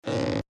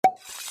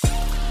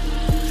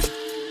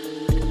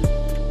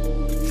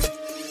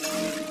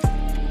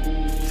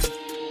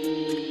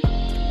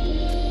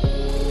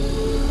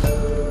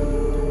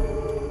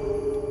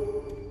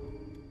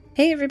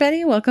Hey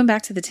everybody, welcome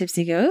back to the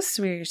Tipsy Ghosts.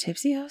 We're your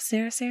tipsy hosts,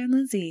 Sarah, and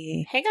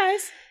Lindsay. Hey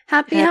guys.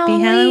 Happy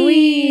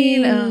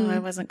Halloween! Oh, I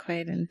wasn't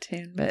quite in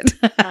tune, but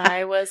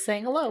I was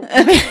saying hello.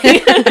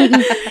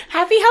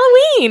 Happy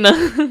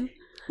Halloween!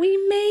 We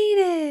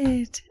made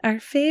it! Our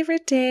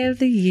favorite day of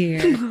the year.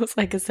 I was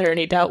like, is there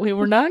any doubt we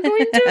were not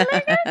going to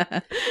make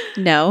it?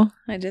 No,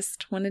 I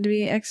just wanted to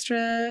be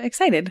extra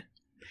excited.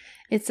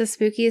 It's the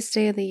spookiest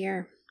day of the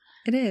year.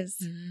 It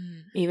is.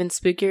 Even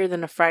spookier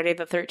than a Friday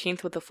the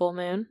 13th with a full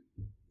moon?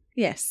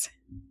 Yes.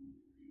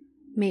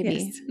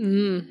 Maybe.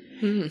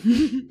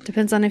 Yes.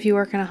 Depends on if you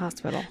work in a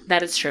hospital.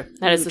 That is true.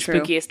 That is the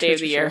spookiest day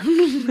of the year.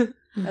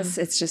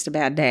 It's just a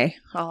bad day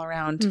all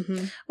around.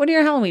 Mm-hmm. What are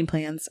your Halloween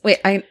plans? Wait,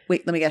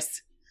 let me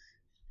guess.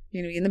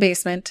 You're going to be in the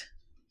basement.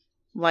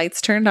 Lights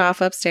turned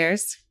off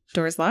upstairs.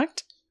 Doors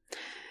locked?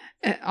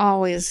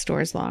 Always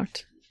doors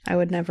locked. I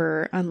would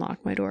never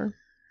unlock my door.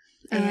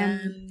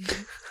 And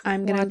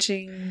I'm going to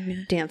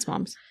watching Dance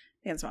Moms.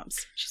 Dance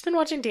Moms. She's been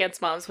watching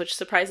Dance Moms, which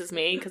surprises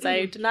me because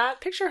I did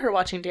not picture her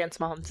watching Dance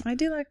Moms. I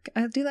do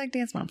like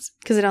Dance Moms.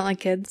 Because I don't like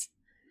kids.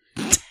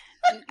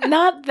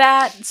 Not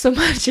that so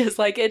much as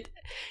like it.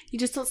 You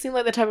just don't seem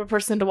like the type of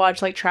person to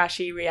watch like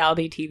trashy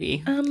reality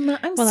TV. I'm well,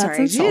 sorry.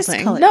 that's Did you just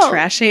insulting. call it No.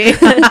 trashy?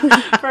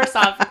 First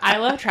off, I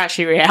love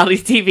trashy reality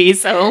TV,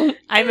 so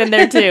I'm in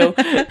there too.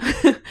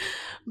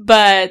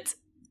 But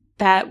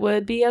that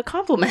would be a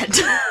compliment.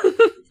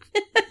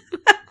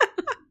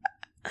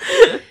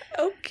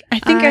 Okay. I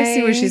think I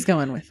see where she's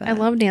going with that. I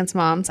love Dance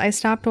Moms. I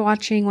stopped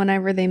watching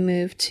whenever they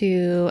moved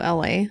to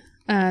LA,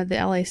 the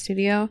LA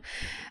studio.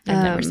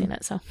 I've never seen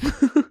it, so.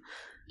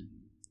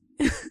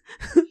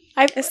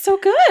 It's so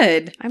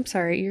good. I'm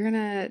sorry. You're going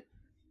to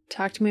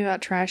talk to me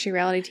about trashy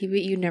reality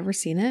TV? You've never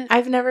seen it?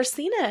 I've never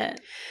seen it.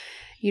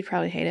 You'd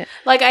probably hate it.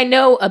 Like, I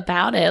know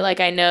about it. Like,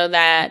 I know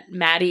that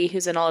Maddie,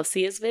 who's in all of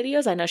Sia's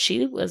videos, I know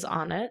she was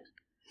on it.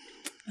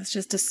 It's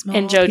just a small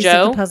And piece of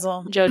JoJo. the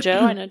puzzle.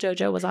 JoJo, I know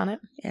JoJo was on it.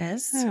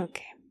 Yes.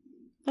 Okay.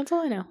 That's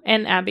all I know.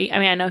 And Abby. I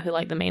mean, I know who,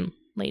 like, the main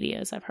lady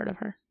is. I've heard of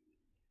her.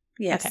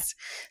 Yes. Okay.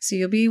 So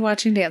you'll be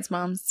watching Dance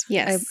Moms.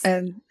 Yes.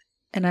 Am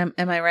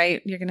I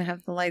right? You're going to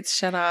have the lights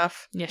shut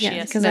off. Yes, she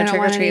Yeah, is. because No I don't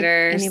want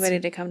trick-or-treaters. anybody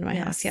to come to my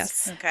house.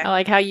 Yes. Okay. I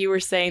like how you were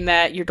saying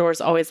that your door's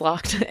always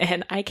locked.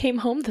 And I came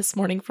home this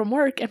morning from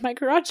work and my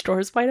garage door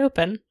is wide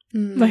open.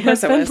 My Of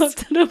course it husband was.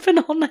 left it open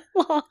all night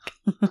long.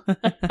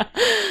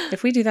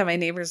 If we do that, my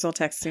neighbors will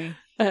text me.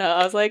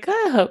 I was like,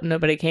 I hope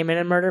nobody came in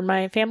and murdered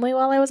my family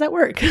while I was at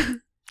work.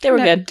 They were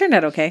good. Turned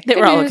out okay. They Good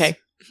were all news. okay.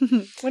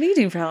 What are you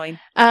doing for Halloween?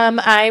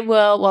 I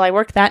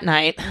worked that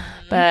night,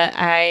 but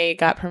I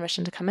got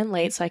permission to come in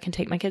late so I can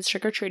take my kids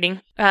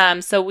trick-or-treating.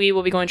 So we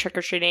will be going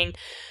trick-or-treating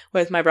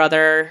with my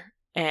brother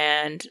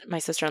and my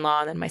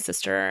sister-in-law and then my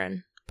sister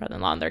and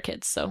brother-in-law and their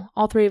kids. So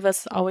all three of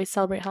us always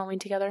celebrate Halloween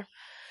together.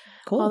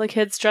 Cool. All the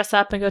kids dress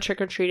up and go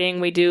trick-or-treating.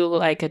 We do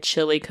like a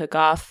chili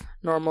cook-off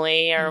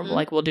normally, or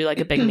like we'll do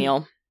like a big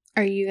meal.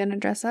 Are you going to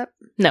dress up?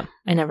 No,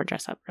 I never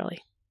dress up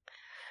really.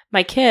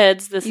 My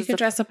kids, You could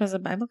dress up as a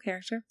Bible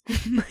character.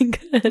 my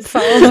kids.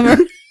 Follow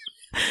them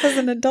as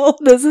an adult.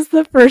 This is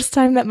the first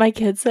time that my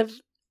kids have,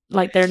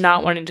 like, they're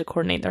not wanting to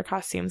coordinate their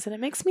costumes, and it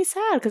makes me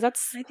sad because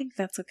that's I think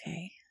that's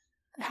okay.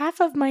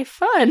 half of my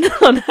fun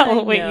on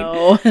Halloween.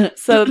 I know.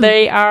 So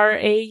they are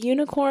a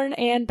unicorn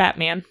and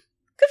Batman.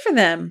 Good for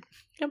them.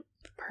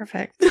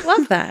 Perfect.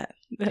 Love that.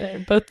 They're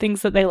both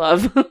things that they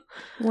love.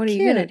 What are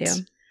you going to Cute.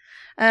 do?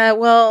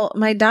 Well,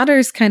 my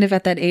daughter's kind of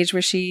at that age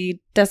where she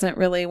doesn't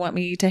really want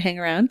me to hang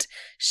around.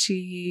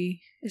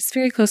 She is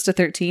very close to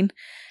 13.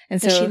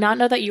 And Does so she not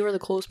know that you are the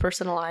coolest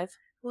person alive?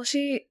 Well,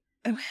 she...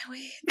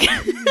 Wait.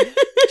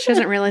 She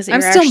doesn't realize that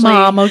I'm you're still actually...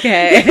 mom,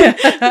 okay?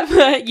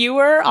 But you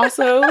were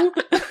also...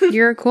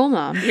 You're a cool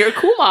mom. You're a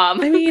cool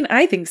mom. I mean,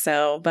 I think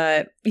so,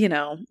 but,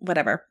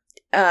 whatever.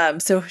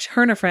 So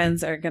her and her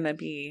friends are going to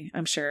be,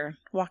 I'm sure,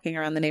 walking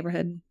around the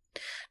neighborhood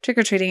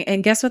trick-or-treating.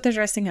 And guess what they're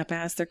dressing up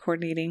as? They're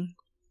coordinating.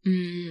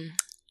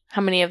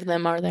 How many of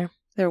them are there?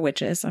 They're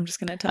witches. I'm just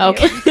going to tell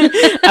Okay.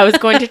 you. I was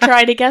going to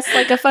try to guess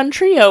like a fun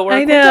trio. Or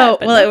I know.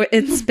 Well,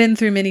 it's been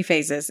through many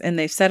phases, and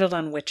they've settled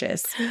on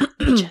witches,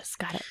 Just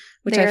got it.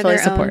 which They're I fully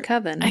their own support.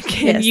 coven.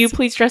 Can Yes. you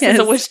please dress as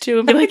a Yes. witch too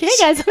and be like, hey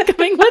guys, I'm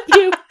coming with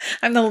you.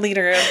 I'm the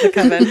leader of the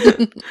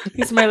coven.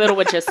 These are my little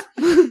witches.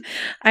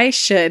 I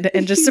should,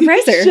 and just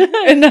surprise You her should.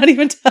 and not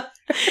even tell her.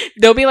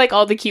 They'll be like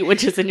all the cute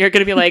witches and you're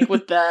going to be like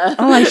with the...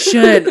 Oh, I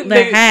should.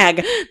 The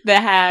hag. The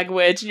hag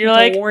witch. And you're The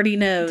like, warty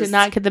nose. did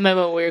not get the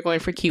memo we were going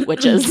for cute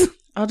witches.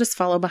 I'll just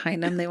follow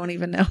behind them. They won't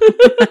even know.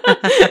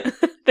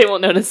 They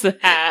won't notice the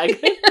hag.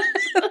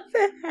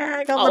 The hag on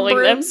the Following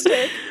them.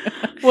 broomstick.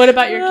 What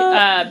about your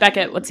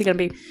Beckett? What's he going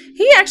to be?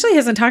 He actually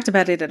hasn't talked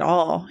about it at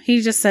all.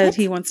 He just said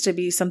he wants to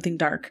be something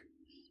dark.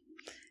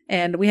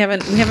 And we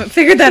haven't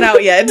figured that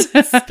out yet.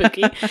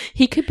 Spooky.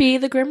 He could be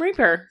the Grim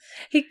Reaper.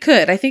 He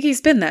could. I think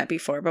he's been that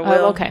before, but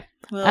Okay.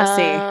 we'll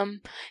see.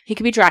 He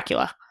could be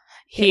Dracula.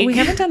 We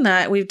haven't done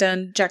that. We've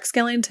done Jack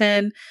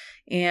Skellington,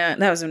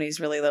 and that was when he's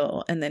really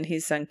little. And then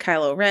he's done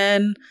Kylo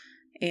Ren,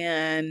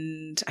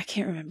 and I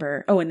can't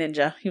remember. Oh, a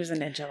ninja. He was a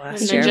ninja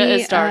last year. Ninja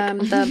is dark.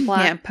 The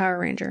Black Yeah. Power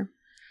Ranger.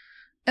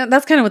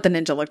 That's kind of what the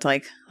ninja looked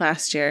like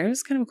last year. It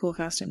was kind of a cool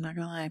costume, not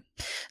gonna lie.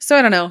 So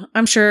I don't know.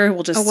 I'm sure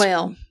we'll just A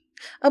whale.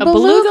 A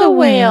beluga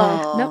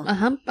whale. Nope, a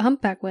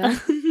humpback whale.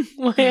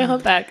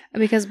 Humpback.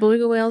 Because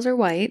beluga whales are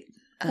white,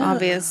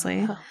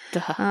 obviously. Duh.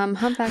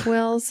 Humpback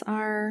whales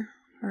are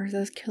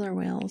those killer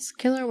whales.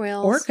 Killer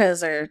whales.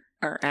 Orcas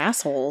are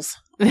assholes.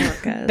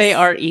 Orcas. They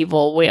are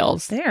evil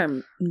whales. They are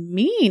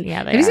mean.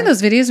 Yeah, they Have you seen are.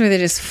 those videos where they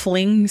just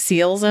fling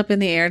seals up in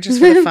the air just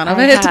for the fun of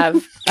I it?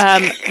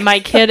 have. My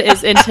kid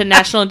is into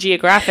National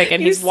Geographic,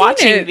 and You've he's seen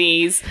watching it.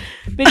 these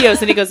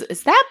videos, and he goes,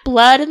 "Is that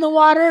blood in the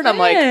water?" And I'm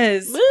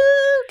Yes. like,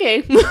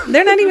 "Okay."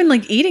 They're not even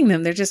like eating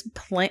them. They're just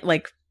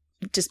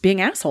just being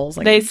assholes.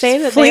 Like, They say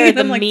just that flinging they are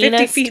them the like 50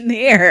 meanest- feet in the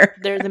air.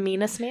 They're the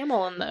meanest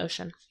mammal in the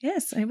ocean.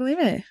 Yes, I believe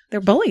it. They're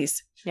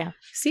bullies. Yeah.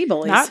 Sea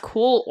bullies. Not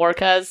cool,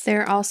 orcas.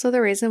 They're also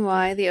the reason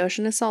why the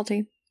ocean is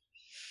salty.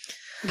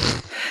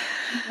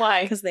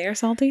 Why? Because they are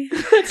salty.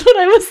 That's what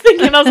I was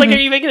thinking. I was like, "Are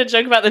you making a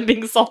joke about them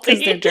being salty?"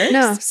 'Cause they're jerks?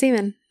 No,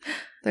 semen.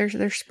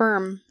 They're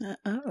sperm.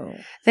 Oh.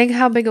 Think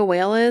how big a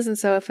whale is, and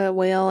so if a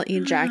whale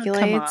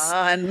ejaculates,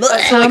 Come on.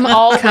 So like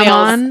all come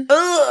whales,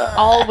 on.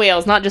 all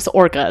whales, not just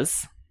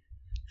orcas.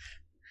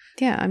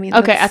 Yeah, I mean,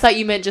 Okay, I that's- thought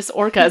you meant just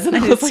orcas, and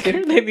I I was did like, too.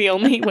 "Are they the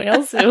only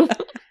whales who?"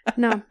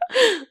 no.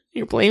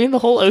 You're blaming the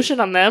whole ocean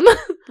on them?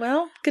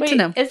 Well, good Wait, to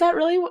know. Is that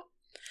really?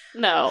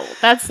 No,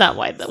 that's not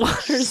why the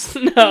water's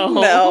no.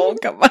 No,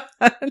 come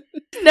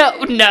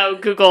on. No.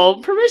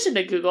 Google permission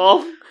to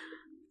Google.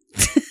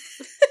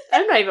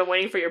 I'm not even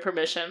waiting for your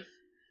permission.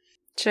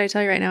 Should I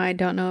tell you right now? I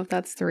don't know if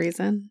that's the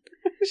reason.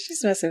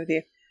 She's messing with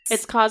you.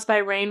 It's caused by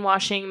rain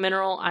washing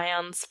mineral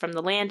ions from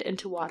the land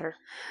into water.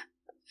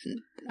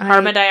 I-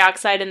 Carbon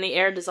dioxide in the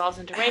air dissolves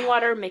into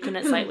rainwater, making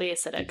it slightly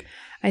acidic.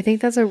 I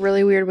think that's a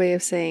really weird way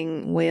of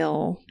saying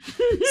whale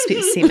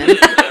semen.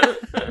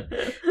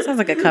 Sounds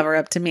like a cover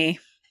up to me.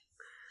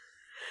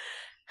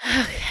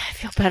 Okay, I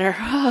feel better.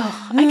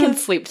 Oh, I can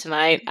sleep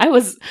tonight. I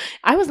was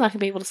not gonna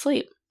be able to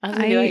sleep. I was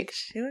gonna be like,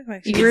 She looked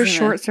like You were was in a-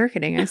 short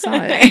circuiting. I saw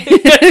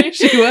it.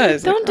 She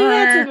was. Don't do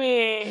that to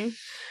me.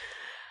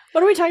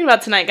 What are we talking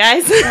about tonight,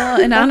 guys?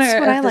 Well, in That's honor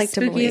what of I the like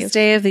to believe. spookiest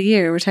day of the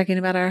year, we're talking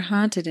about our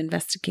haunted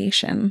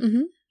investigation.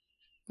 Mm-hmm.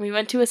 We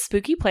went to a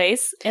spooky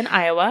place in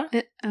Iowa.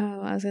 I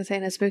was gonna say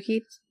in a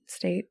spooky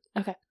state.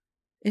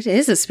 It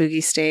is a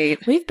spooky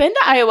state. We've been to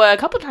Iowa a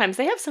couple times.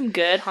 They have some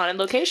good haunted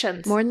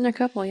locations. More than a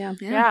couple, yeah.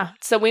 Yeah.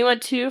 So we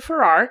went to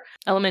Farrar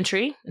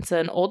Elementary. It's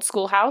an old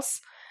schoolhouse.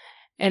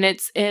 And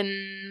it's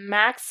in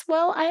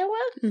Maxwell, Iowa,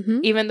 Mm-hmm.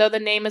 even though the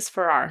name is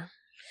Farrar.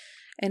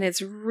 And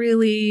it's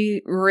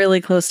really,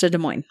 really close to Des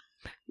Moines.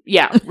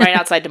 Yeah, right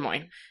outside Des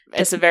Moines.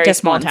 It's a very Des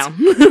small Moines.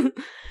 town.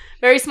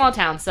 Very small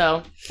town.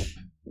 So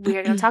we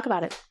are going to talk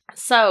about it.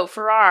 So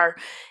Farrar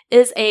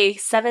is a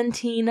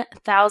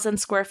 17,000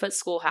 square foot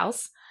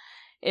schoolhouse.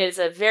 It is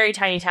a very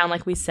tiny town,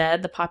 like we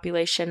said. The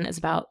population is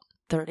about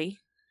 30.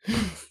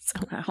 So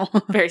Wow.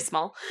 very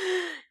small.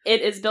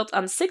 It is built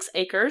on 6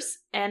 acres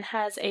and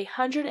has a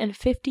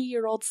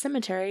 150-year-old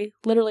cemetery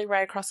literally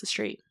right across the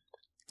street.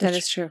 That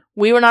is true.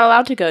 We were not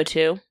allowed to go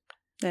to.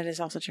 That is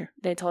also true.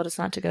 They told us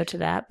not to go to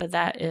that, but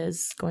that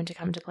is going to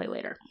come into play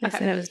later. I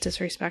said it was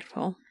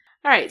disrespectful. All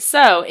right,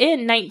 so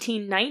in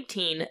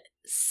 1919,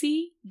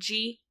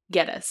 C.G.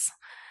 Geddes,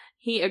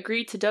 he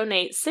agreed to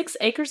donate 6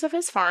 acres of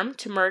his farm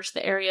to merge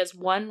the area's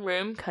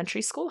one-room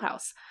country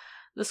schoolhouse.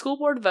 The school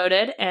board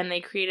voted, and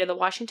they created the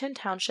Washington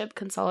Township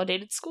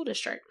Consolidated School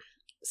District.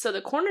 So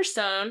the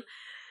cornerstone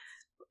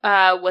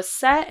was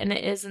set, and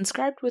it is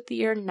inscribed with the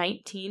year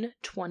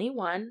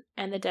 1921,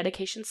 and the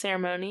dedication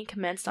ceremony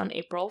commenced on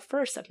April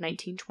 1st of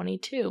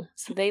 1922.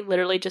 So they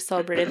literally just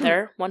celebrated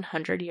their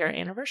 100-year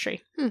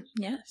anniversary.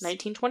 Yes.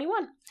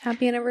 1921.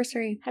 Happy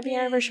anniversary. Happy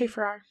anniversary,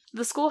 Farrar.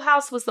 The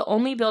schoolhouse was the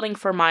only building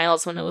for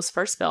miles when it was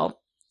first built.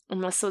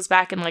 And this was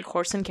back in like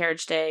horse and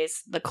carriage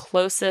days. The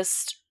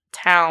closest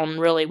town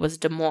really was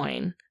Des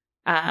Moines,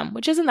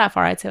 which isn't that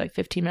far. I'd say like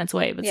 15 minutes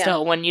away. But Yeah.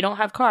 still, when you don't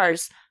have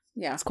cars,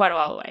 Yeah. it's quite a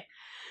while away.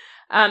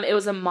 It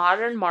was a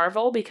modern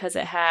marvel because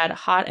it had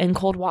hot and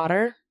cold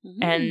water.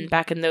 And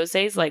back in those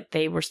days, like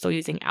they were still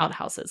using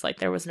outhouses. Like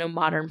there was no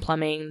modern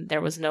plumbing.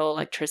 There was no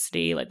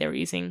electricity. Like they were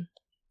using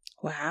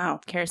Wow.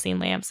 kerosene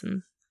lamps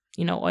and,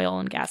 oil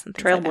and gas and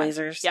things like that.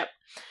 Trailblazers. Yep.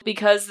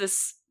 Because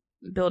this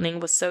building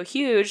was so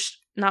huge,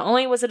 not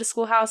only was it a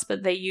schoolhouse,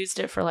 but they used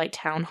it for like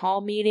town hall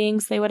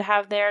meetings they would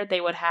have there.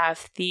 They would have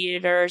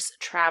theaters,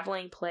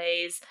 traveling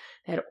plays.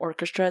 They had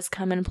orchestras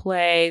come and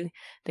play.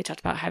 They talked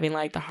about having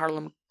like the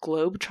Harlem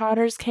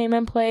Globetrotters came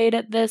and played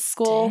at this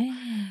school.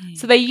 Dang.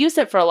 So they used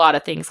it for a lot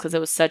of things because it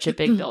was such a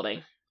big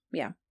building.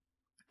 Yeah.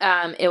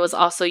 It was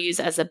also used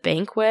as a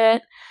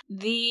banquet.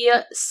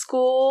 The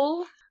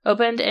school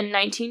opened in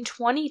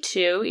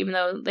 1922, even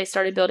though they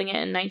started building it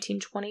in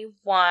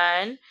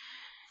 1921.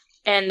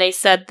 And they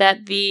said that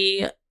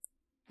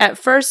at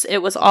first it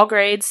was all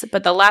grades,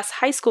 but the last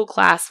high school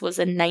class was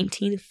in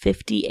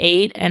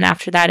 1958. And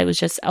after that, it was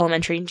just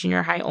elementary and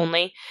junior high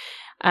only.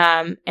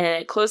 And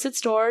it closed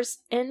its doors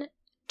in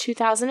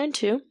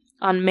 2002.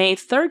 On May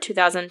 3rd,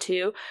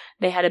 2002,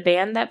 they had a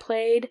band that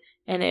played,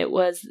 and it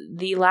was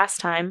the last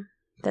time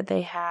that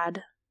they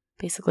had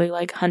basically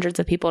like hundreds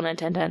of people in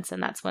attendance,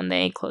 and that's when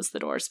they closed the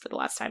doors for the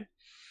last time.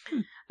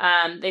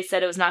 They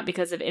said it was not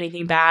because of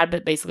anything bad,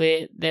 but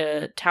basically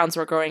the towns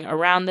were growing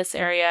around this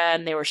area,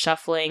 and they were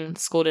shuffling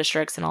school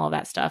districts and all of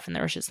that stuff, and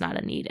there was just not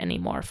a need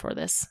anymore for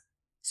this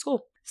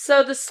school.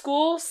 So the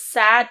school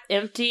sat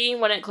empty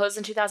when it closed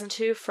in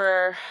 2002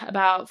 for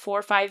about 4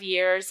 or 5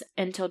 years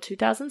until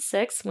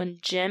 2006 when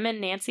Jim and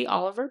Nancy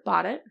Oliver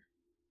bought it.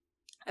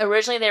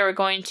 Originally, they were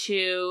going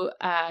to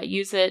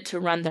use it to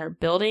run their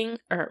building,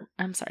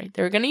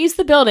 they were going to use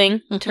the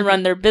building to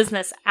run their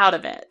business out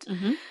of it.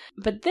 Mm-hmm.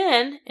 But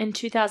then, in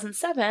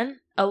 2007,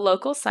 a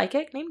local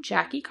psychic named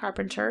Jackie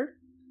Carpenter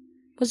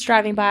was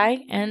driving by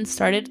and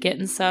started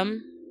getting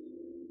some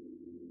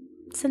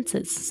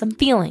senses, some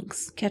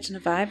feelings. Catching a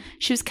vibe?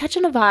 She was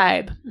catching a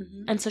vibe.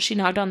 Mm-hmm. And so she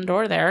knocked on the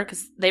door there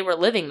because they were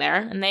living there,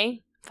 and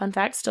they, fun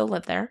fact, still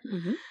live there.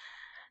 Mm-hmm.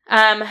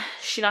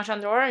 She knocked on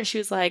the door and she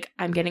was like,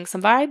 I'm getting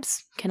some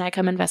vibes. Can I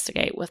come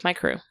investigate with my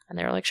crew? And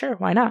they were like, sure,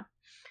 why not?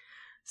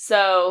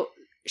 So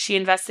she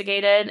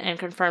investigated and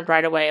confirmed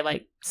right away,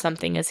 like,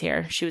 something is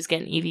here. She was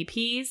getting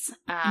EVPs.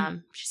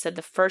 She said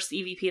the first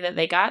EVP that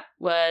they got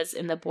was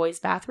in the boys'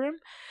 bathroom.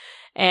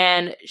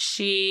 And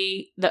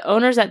the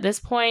owners at this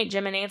point,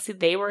 Jim and Nancy,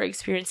 they were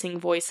experiencing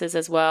voices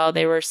as well.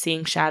 They were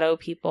seeing shadow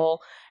people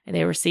and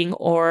they were seeing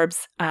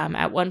orbs.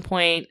 At one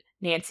point,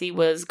 Nancy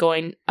was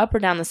going up or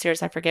down the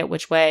stairs, I forget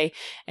which way,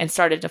 and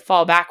started to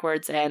fall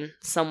backwards, and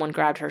someone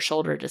grabbed her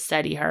shoulder to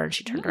steady her, and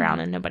she turned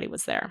around and nobody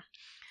was there.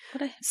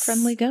 What a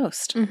friendly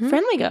ghost. Mm-hmm.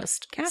 Friendly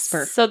ghost.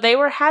 Casper. So they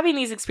were having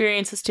these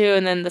experiences too,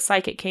 and then the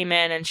psychic came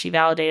in and she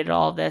validated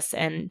all of this,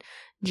 and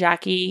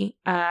Jackie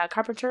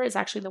Carpenter is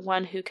actually the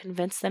one who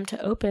convinced them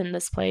to open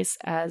this place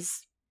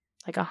as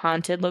like a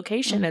haunted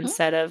location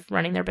instead of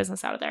running their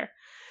business out of there.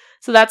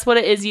 So that's what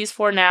it is used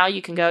for now.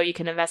 You can go, you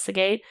can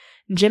investigate.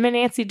 Jim and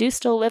Nancy do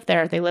still live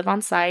there. They live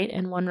on site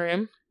in one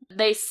room.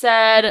 They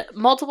said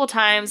multiple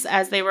times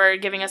as they were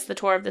giving us the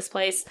tour of this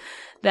place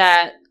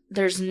that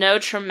there's no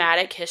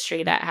traumatic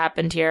history that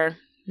happened here.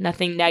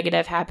 Nothing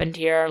negative happened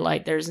here.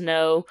 Like, there's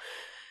no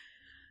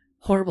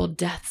horrible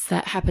deaths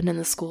that happened in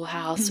the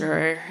schoolhouse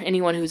or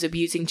anyone who's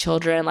abusing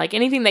children. Like,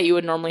 anything that you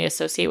would normally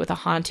associate with a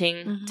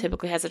haunting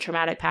typically has a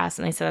traumatic past.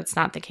 And they said that's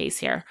not the case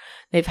here.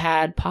 They've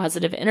had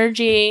positive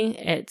energy.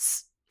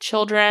 It's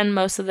children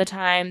most of the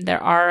time.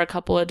 There are a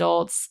couple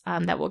adults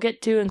that we'll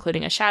get to,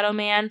 including a shadow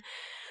man.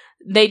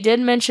 They did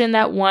mention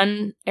that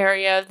one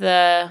area of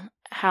the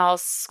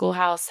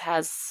schoolhouse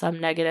has some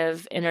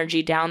negative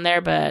energy down there,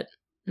 but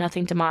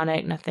nothing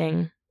demonic,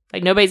 nothing,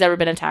 like, nobody's ever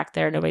been attacked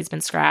there. Nobody's been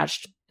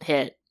scratched,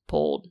 hit,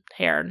 pulled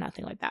hair,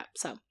 nothing like that.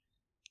 So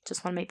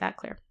just want to make that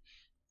clear.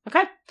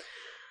 Okay.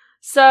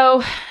 So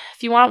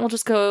if you want, we'll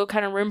just go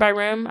kind of room by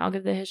room. I'll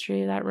give the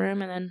history of that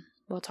room and then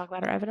we'll talk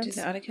about our evidence.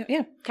 Do the audio,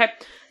 yeah. Okay.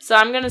 So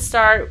I'm going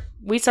to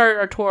we started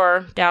our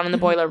tour down in the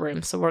boiler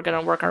room. So we're going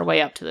to work our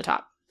way up to the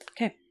top.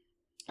 Okay.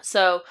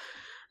 So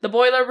the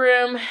boiler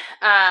room,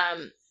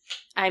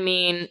 I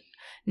mean,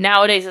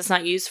 nowadays it's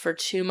not used for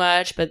too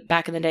much, but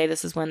back in the day,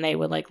 this is when they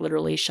would like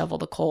literally shovel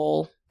the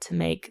coal to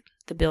make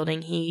the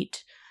building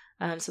heat.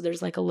 So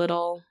there's like a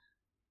little,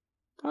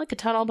 not like a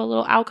tunnel, but a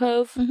little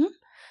alcove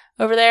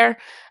over there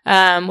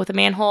with a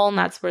manhole, and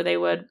that's where they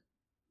would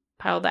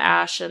pile the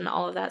ash and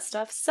all of that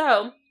stuff.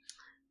 So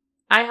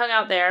I hung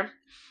out there.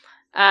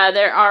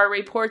 There are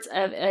reports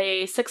of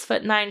a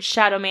 6'9"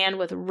 shadow man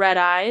with red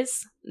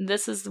eyes.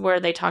 This is where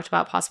they talked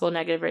about possible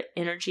negative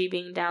energy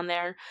being down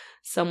there.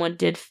 Someone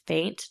did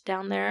faint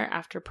down there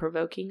after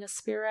provoking a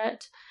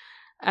spirit.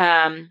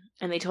 And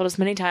they told us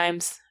many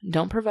times,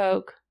 don't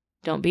provoke.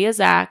 Don't be a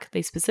Zach.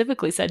 They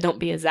specifically said, don't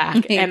be a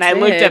Zach. And I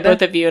looked at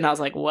both of you and I was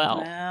like,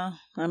 well,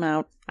 I'm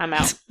out. I'm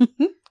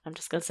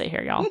just going to sit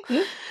here, y'all.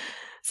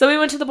 So we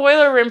went to the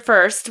boiler room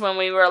first when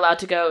we were allowed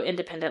to go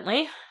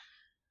independently.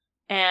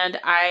 And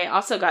I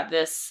also got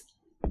this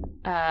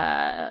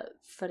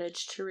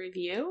footage to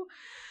review.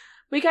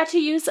 We got to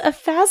use a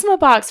Phasma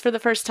box for the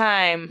first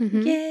time.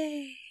 Mm-hmm.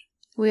 Yay.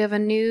 We have a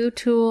new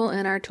tool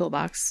in our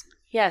toolbox.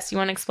 Yes. You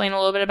want to explain a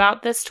little bit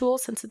about this tool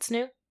since it's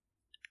new?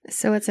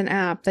 So it's an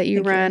app that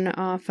you run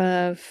off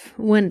of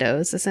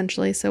Windows,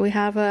 essentially. So we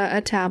have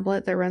a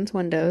tablet that runs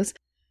Windows,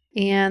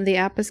 and the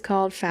app is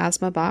called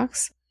Phasma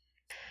Box.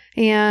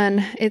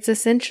 And it's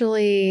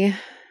essentially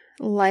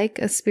like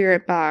a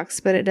spirit box,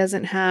 but it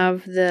doesn't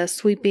have the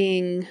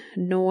sweeping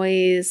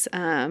noise.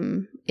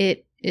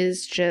 It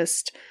is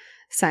just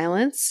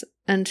silence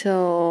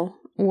until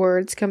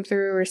words come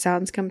through or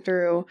sounds come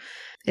through.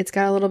 It's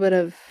got a little bit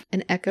of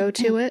an echo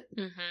to it.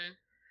 Mm-hmm.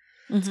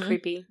 It's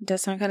creepy. It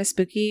does sound kind of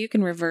spooky. You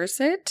can reverse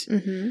it.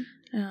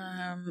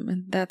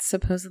 That's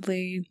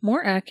supposedly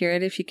more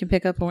accurate if you can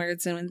pick up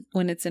words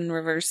when it's in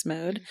reverse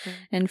mode.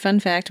 And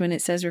fun fact, when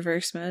it says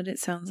reverse mode, it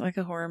sounds like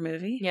a horror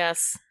movie.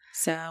 Yes.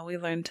 So we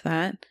learned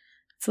that.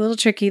 It's a little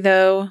tricky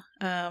though.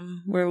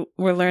 We're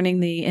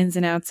learning the ins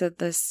and outs of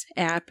this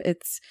app.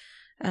 It's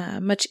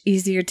much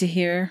easier to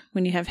hear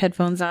when you have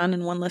headphones on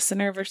and one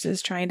listener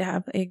versus trying to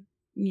have a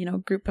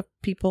group of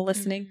people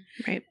listening.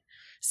 Right.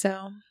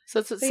 So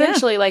it's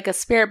essentially like a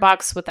spirit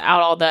box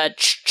without all the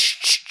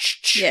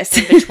Yes.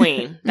 in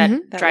between. That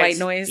That white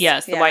noise.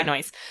 Yes, the white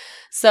noise.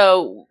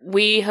 So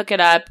we hook it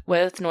up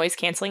with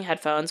noise-canceling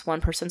headphones. One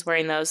person's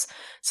wearing those.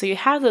 So you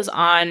have those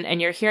on,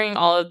 and you're hearing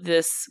all of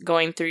this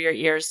going through your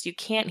ears. You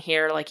can't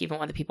hear, like, even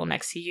what the people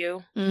next to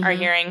you are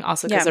hearing,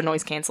 also because they're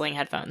noise-canceling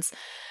headphones.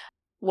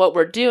 What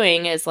we're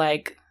doing is,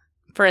 like,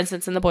 for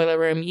instance, in the boiler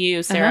room,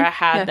 you, Sarah,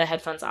 had the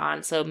headphones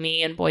on. So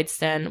me and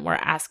Boydston were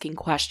asking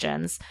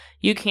questions.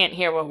 You can't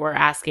hear what we're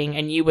asking,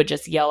 and you would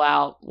just yell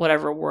out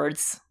whatever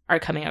words are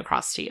coming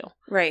across to you.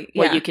 Right.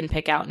 What you can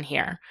pick out and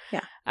hear.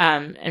 Yeah.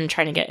 And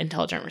trying to get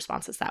intelligent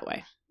responses that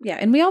way. Yeah.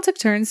 And we all took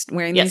turns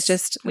wearing these,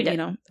 just, we did.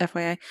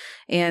 FYI.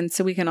 And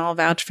so we can all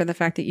vouch for the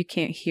fact that you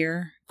can't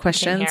hear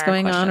questions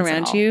going on questions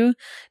around you.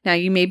 Now,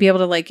 you may be able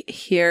to, like,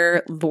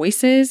 hear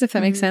voices, if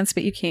that makes sense,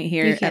 but you can't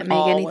hear You can't at make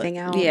all. anything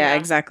out. Yeah,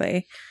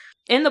 exactly.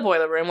 In the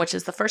boiler room, which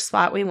is the first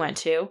spot we went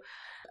to,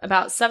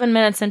 about 7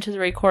 minutes into the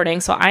recording.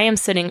 So I am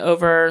sitting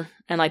over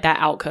in, like, that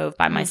alcove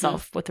by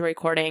myself with the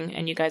recording,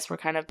 and you guys were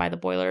kind of by the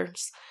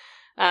boilers.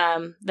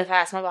 The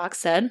Phasma box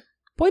said,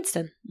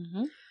 Boydston.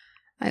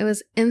 I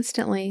was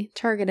instantly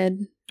targeted.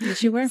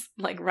 Yes, you were.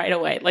 Like, right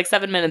away. Like,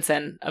 7 minutes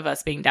in of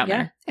us being down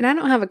there. And I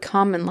don't have a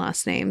common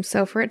last name,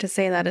 so for it to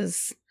say that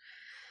is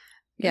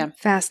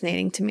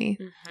fascinating to me.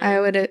 I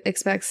would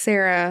expect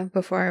Sarah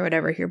before I would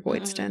ever hear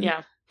Boydston.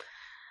 Yeah.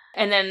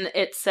 And then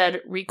it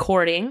said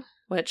recording,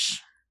 which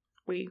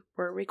we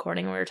were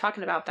recording and we were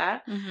talking about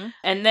that.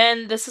 And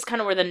then this is kind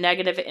of where the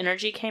negative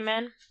energy came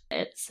in.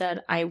 It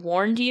said, I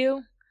warned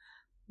you.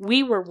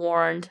 We were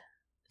warned.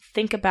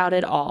 Think about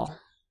it all.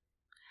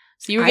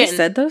 So you were getting, I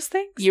said those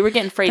things? You were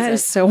getting phrases. That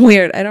is so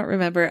weird. I don't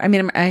remember. I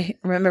mean, I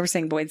remember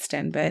saying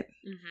Boydston, but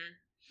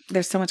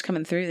there's so much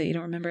coming through that you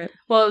don't remember it.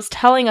 Well, it was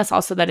telling us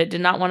also that it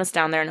did not want us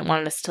down there and it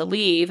wanted us to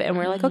leave. And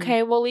we're like,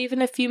 okay, we'll leave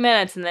in a few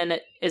minutes. And then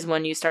it is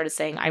when you started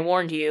saying, I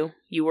warned you.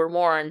 You were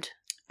warned.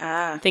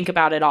 Think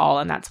about it all.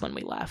 And that's when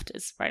we left,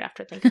 is right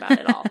after think about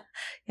it all.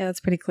 Yeah, that's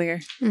pretty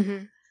clear.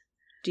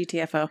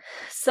 GTFO.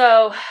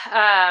 So,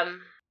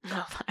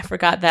 I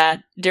forgot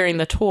that during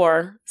the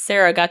tour,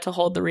 Sarah got to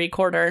hold the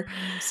recorder.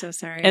 I'm so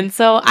sorry. And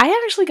so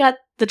I actually got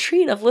the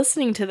treat of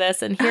listening to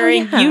this and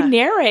hearing you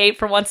narrate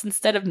for once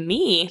instead of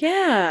me.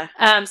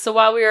 Yeah. So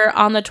while we were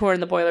on the tour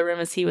in the boiler room,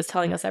 as he was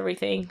telling us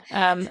everything,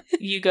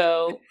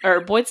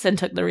 Boydston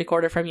took the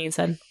recorder from you and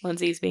said,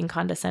 Lindsay's being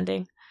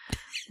condescending.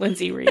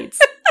 Lindsay reads.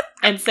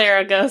 And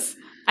Sarah goes,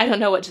 I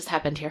don't know what just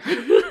happened here.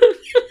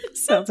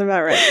 Sounds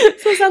about right.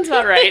 So sounds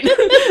about right.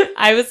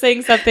 I was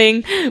saying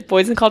something,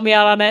 Boydston called me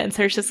out on it, and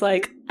Sarah's just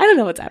like, I don't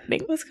know what's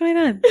happening. What's going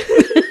on?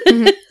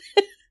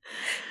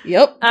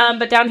 Yep.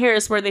 But down here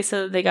is where they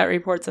said that they got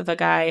reports of a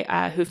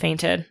guy who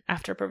fainted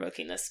after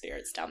provoking the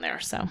spirits down there.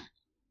 So,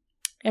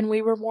 and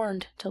we were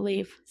warned to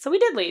leave. So we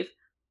did leave.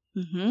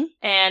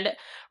 And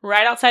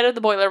right outside of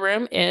the boiler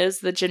room is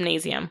the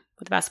gymnasium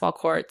with the basketball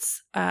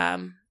courts.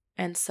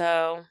 And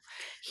so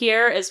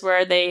here is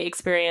where they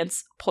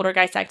experience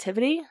poltergeist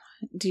activity.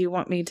 Do you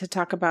want me to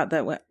talk about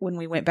that when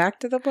we went back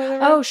to the boiler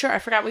room? Oh, sure. I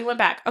forgot we went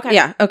back. Okay.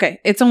 Yeah. Okay.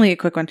 It's only a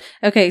quick one.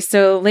 Okay.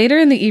 So later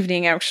in the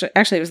evening, actually,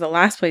 it was the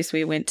last place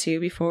we went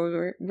to before we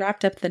were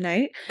wrapped up the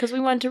night. Because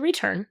we wanted to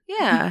return.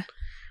 Yeah.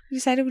 We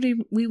decided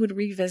we would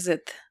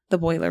revisit the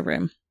boiler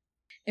room.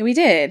 And we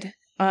did.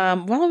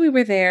 While we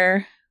were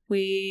there,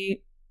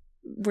 we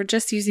were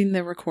just using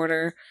the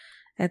recorder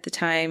at the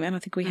time. I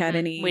don't think we had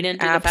any we didn't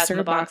do apps the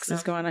or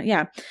boxes going on.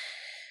 Yeah.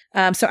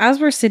 So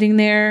as we're sitting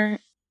there,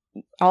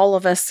 all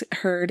of us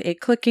heard a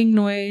clicking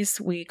noise.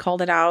 We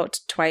called it out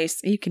twice.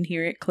 You can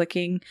hear it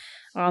clicking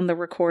on the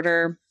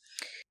recorder.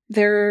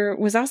 There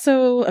was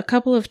also a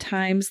couple of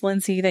times,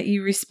 Lindsay, that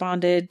you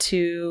responded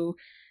to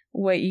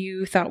what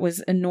you thought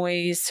was a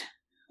noise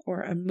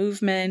or a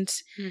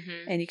movement.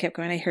 And you kept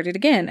going, I heard it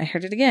again. I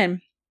heard it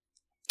again.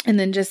 And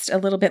then just a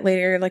little bit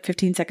later, like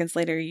 15 seconds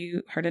later,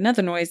 you heard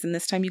another noise. And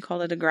this time you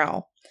called it a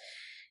growl.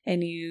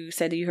 And you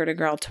said you heard a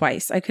growl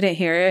twice. I couldn't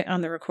hear it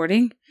on the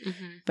recording,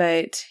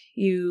 but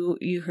you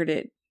heard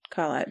it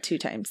call out 2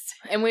 times.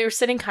 And we were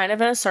sitting kind of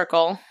in a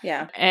circle.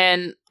 Yeah.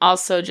 And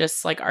also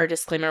just like our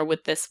disclaimer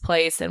with this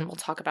place, and we'll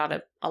talk about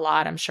it a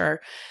lot, I'm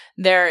sure.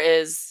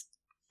 It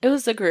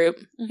was a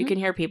group. You can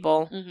hear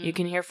people. You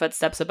can hear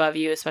footsteps above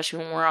you, especially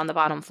when we're on the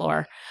bottom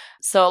floor.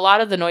 So a lot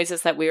of the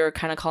noises that we were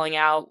kind of calling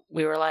out,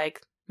 we were like,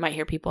 might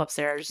hear people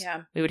upstairs.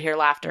 Yeah. We would hear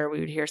laughter.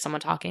 We would hear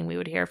someone talking. We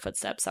would hear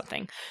footsteps,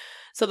 something.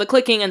 So the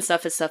clicking and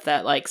stuff is stuff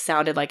that like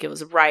sounded like it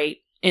was right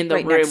in the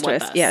room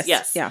with us.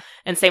 Yes. Yeah.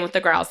 And same with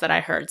the growls that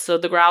I heard. So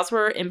the growls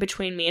were in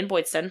between me and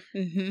Boydston.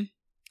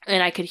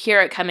 And I could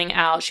hear it coming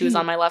out. She was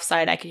on my left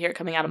side. I could hear it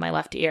coming out of my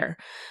left ear.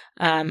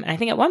 And I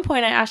think at one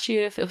point I asked you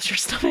if it was your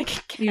stomach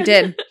again. You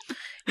did.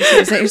 You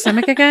said, is that your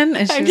stomach again?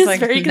 And she I'm was just like,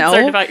 very no.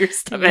 concerned about your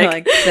stomach. You're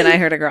like, then I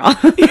heard a growl.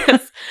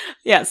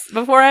 Yes.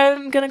 Before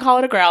I'm going to call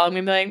it a growl, I'm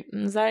going to be like,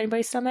 is that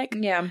anybody's stomach?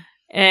 Yeah.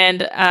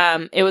 And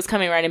it was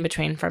coming right in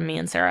between from me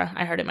and Sarah.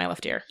 I heard it in my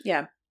left ear.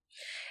 Yeah.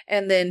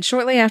 And then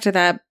shortly after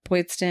that,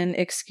 Boydston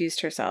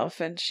excused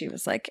herself and she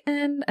was like,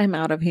 and I'm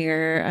out of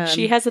here.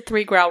 She has a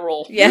 3 growl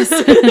rule. Yes.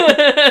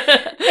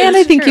 And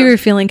I think you were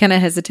feeling kind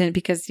of hesitant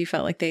because you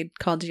felt like they'd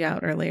called you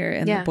out earlier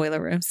in the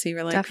boiler room. So you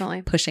were like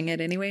definitely pushing it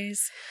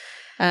anyways.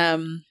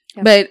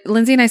 But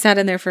Lindsay and I sat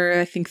in there for,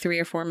 I think, 3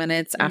 or 4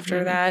 minutes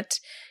after that.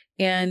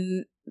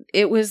 And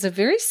it was a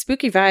very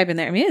spooky vibe in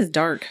there. I mean, it's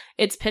dark.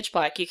 It's pitch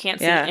black. You can't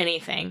see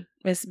anything.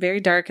 It's very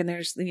dark, and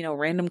there's,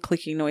 random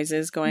clicking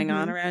noises going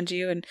on around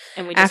you. And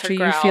we just after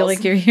you feel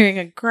like you're hearing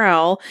a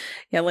growl,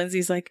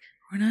 Lindsay's like,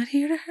 we're not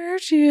here to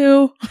hurt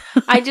you.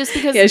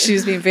 Because she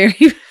was being very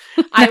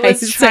I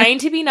was trying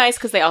to be nice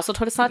because they also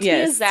told us not to be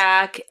a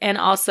Zach, and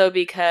also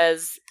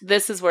because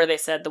this is where they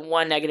said the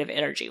one negative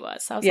energy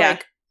was. So I was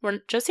like, we're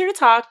just here to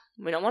talk.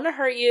 We don't want to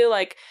hurt you.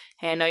 Like,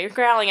 hey, I know you're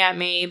growling at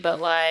me,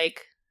 but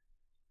like,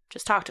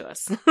 just talk to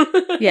us.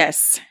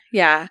 Yes.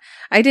 Yeah.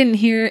 I didn't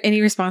hear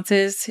any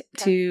responses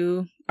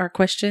to our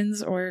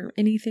questions or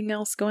anything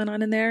else going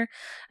on in there.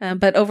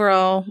 But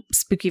overall,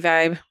 spooky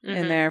vibe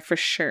in there for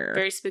sure.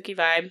 Very spooky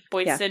vibe.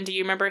 Boydston, do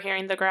you remember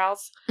hearing the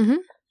growls? Mm-hmm.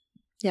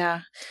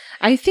 Yeah.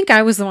 I think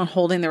I was the one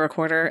holding the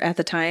recorder at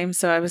the time.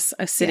 So I was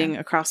sitting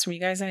across from you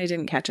guys and I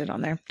didn't catch it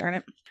on there. Darn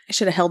it. I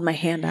should have held my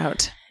hand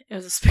out. It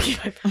was a spooky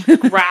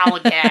vibe. Growl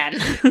again.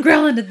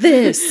 Growl into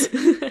this.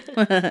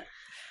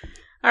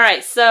 All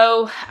right,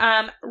 so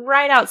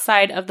right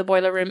outside of the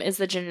boiler room is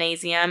the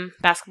gymnasium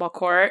basketball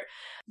court.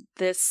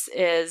 This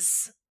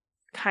is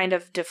kind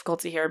of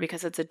difficult to hear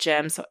because it's a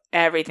gym, so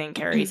everything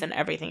carries and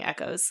everything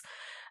echoes.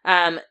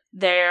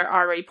 There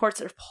are reports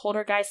of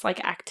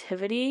poltergeist-like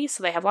activity,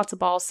 so they have lots of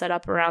balls set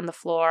up around the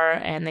floor,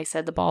 and they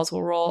said the balls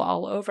will roll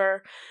all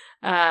over.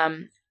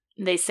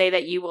 They say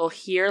that you will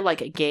hear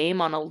like a game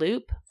on a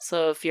loop,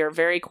 so if you're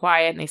very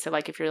quiet, and they said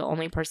like if you're the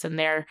only person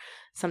there,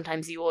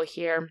 sometimes you will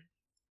hear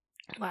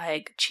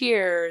like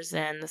cheers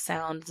and the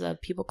sounds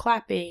of people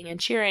clapping and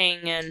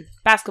cheering and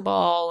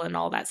basketball and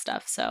all that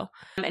stuff. So,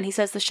 and he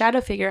says the shadow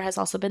figure has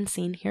also been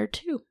seen here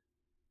too.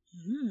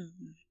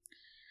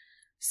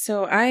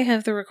 So I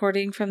have the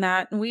recording from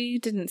that. We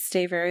didn't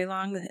stay very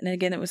long. And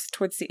again, it was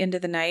towards the end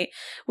of the night,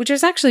 which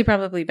was actually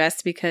probably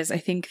best because I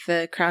think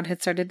the crowd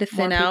had started to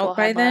thin out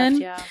by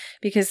then.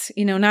 Because,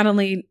 not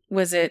only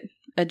was it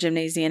a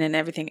gymnasium and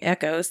everything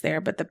echoes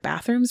there, but the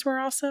bathrooms were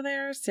also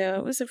there. So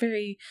it was a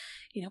very,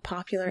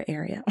 popular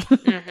area.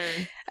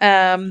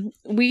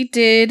 We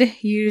did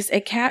use a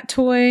cat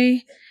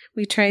toy.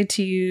 We tried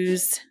to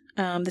use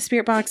the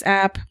Spirit Box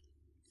app.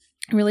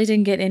 Really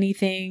didn't get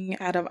anything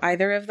out of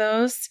either of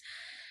those.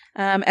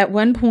 At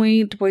one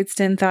point,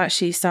 Boydston thought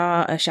she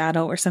saw a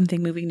shadow or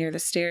something moving near the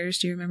stairs.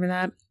 Do you remember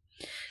that?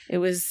 It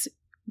was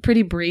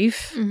pretty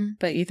brief,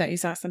 but you thought you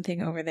saw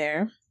something over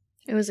there.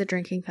 It was a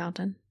drinking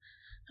fountain.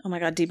 Oh my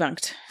God,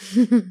 debunked.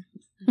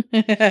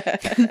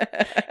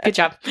 Good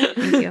job.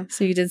 Thank you.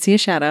 So you did see a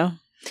shadow.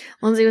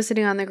 Lindsay was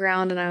sitting on the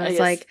ground, and I was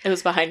like... It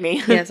was behind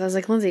me. Yes, I was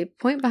like, Lindsay,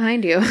 point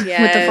behind you with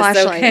the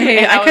flashlight.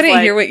 Okay. I couldn't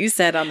hear what you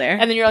said on there.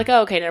 And then you're like,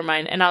 oh, okay, never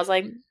mind. And I was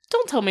like,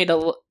 don't tell me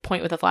to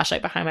point with a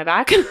flashlight behind my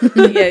back.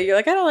 Yeah, you're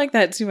like, I don't like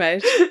that too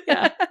much.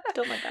 Yeah,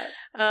 don't like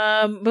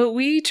that. But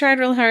we tried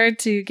real hard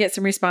to get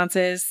some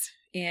responses,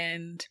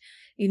 and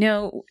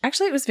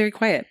actually it was very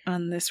quiet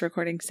on this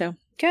recording, so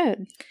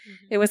good.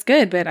 It was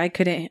good, but I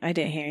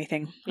didn't hear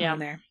anything on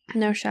there.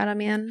 No shadow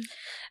man.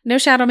 No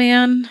shadow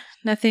man.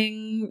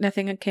 Nothing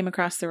came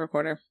across the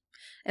recorder.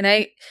 And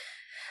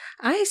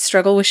I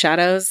struggle with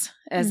shadows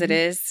as it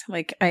is.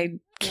 Like, I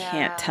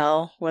can't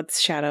tell what's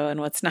shadow and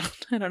what's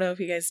not. I don't know if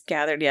you guys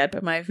gathered yet,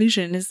 but my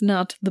vision is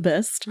not the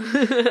best.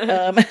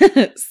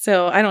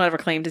 So I don't ever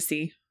claim to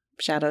see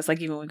shadows.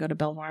 Like, even when we go to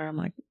Belvoir, I'm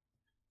like,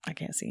 I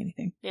can't see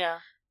anything. Yeah.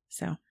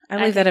 So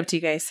I leave that up to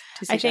you guys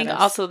to see I think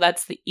shadows. also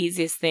that's the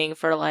easiest thing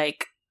for,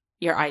 like,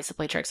 your eyes to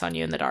play tricks on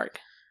you in the dark.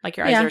 Like,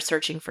 your eyes are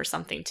searching for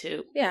something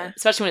too. Yeah.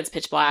 Especially when it's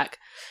pitch black.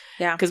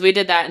 Yeah. Because we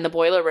did that in the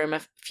boiler room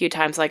a few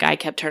times. Like, I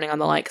kept turning on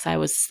the light because I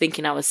was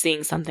thinking I was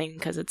seeing something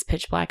because it's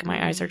pitch black and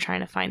my eyes are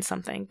trying to find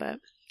something, but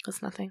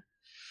it's nothing.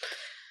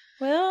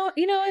 Well,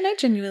 and I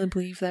genuinely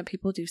believe that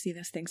people do see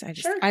those things.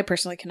 I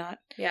personally cannot.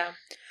 Yeah.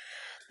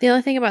 The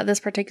only thing about this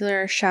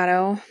particular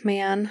shadow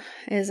man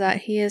is that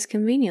he is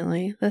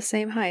conveniently the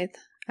same height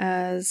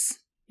as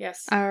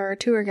our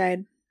tour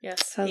guide.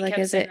 Yes. So, like,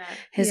 is it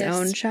his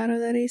own shadow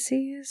that he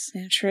sees?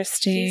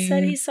 Interesting. He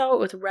said he saw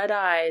it with red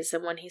eyes,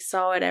 and when he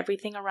saw it,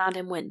 everything around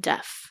him went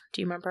deaf. Do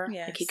you remember?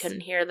 Yes. Like, he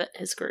couldn't hear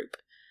his group.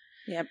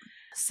 Yep.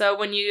 So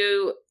when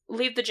you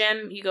leave the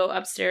gym, you go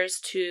upstairs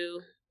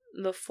to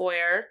the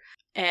foyer,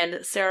 and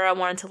Sarah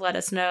wanted to let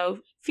us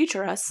know,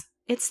 future us,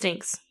 it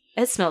stinks.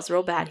 It smells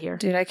real bad here.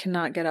 Dude, I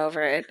cannot get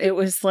over it. It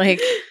was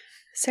like...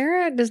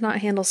 Sarah does not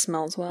handle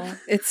smells well.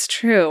 It's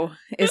true.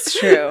 It's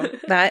true.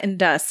 That and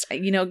dust.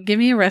 Give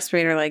me a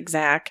respirator like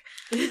Zach,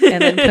 and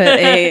then put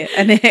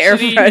an air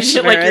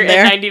freshener like in your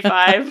there.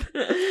 N95.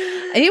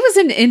 It was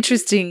an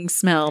interesting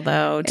smell,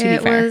 though. To be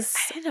fair, it was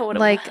I didn't know what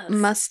like it was.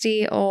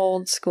 Musty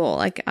old school.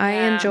 Like, I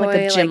enjoy like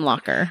a gym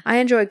locker. I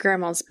enjoy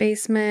Grandma's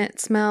basement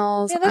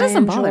smells. Yeah, that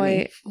doesn't bother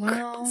me.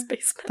 Well,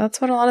 basement. that's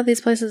what a lot of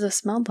these places have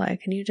smelled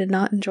like, and you did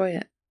not enjoy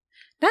it.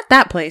 Not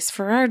that place.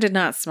 Farrar did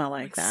not smell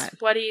like that.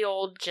 Sweaty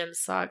old gym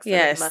socks.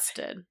 Yes. That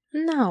musted.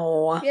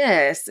 No.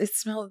 Yes, it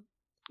smelled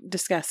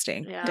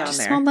disgusting Yeah. down It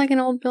there. smelled like an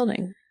old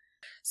building.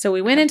 So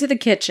we went into the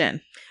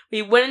kitchen.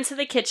 We went into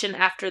the kitchen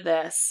after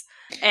this,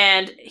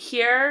 and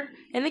here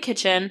in the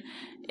kitchen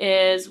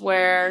is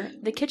where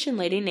the kitchen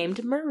lady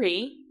named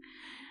Marie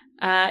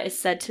is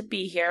said to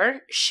be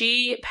here.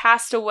 She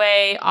passed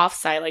away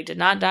off-site, like did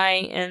not die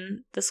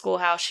in the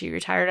schoolhouse. She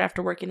retired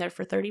after working there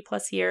for 30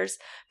 plus years,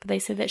 but they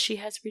say that she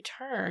has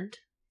returned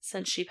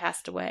since she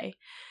passed away.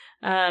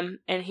 And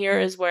here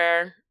is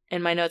where,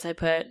 in my notes I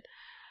put,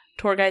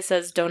 tour guide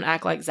says, don't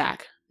act like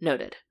Zach.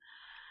 Noted.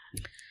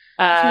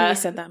 You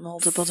said that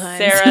multiple times.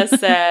 Sarah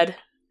said,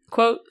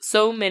 quote,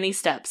 so many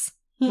steps.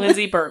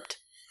 Lindsay burped.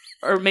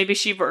 Or maybe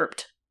she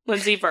burped.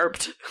 Lindsay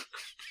burped.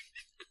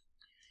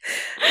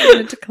 I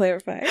wanted to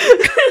clarify.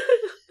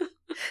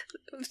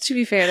 To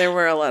be fair, there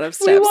were a lot of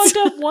steps. We walked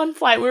up one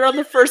flight. We were on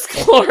the first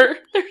floor.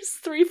 There's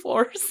 3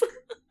 floors.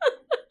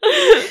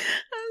 I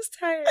was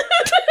tired.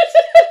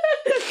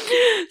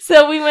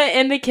 So we went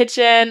in the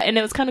kitchen, and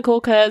it was kind of cool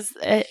because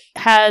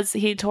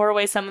he tore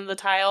away some of the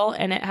tile,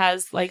 and it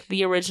has like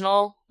the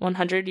original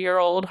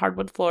 100-year-old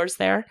hardwood floors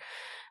there.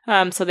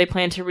 So they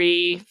plan to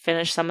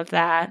refinish some of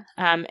that.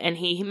 And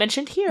he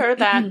mentioned here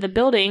that the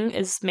building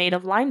is made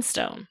of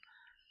limestone.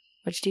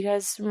 Which do you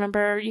guys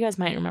remember? You guys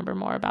might remember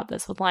more about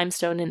this with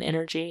limestone and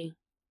energy.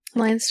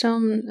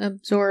 Limestone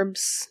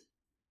absorbs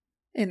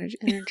Energy.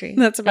 energy.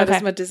 That's about Okay.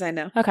 as much as I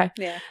know. Okay.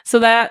 Yeah. So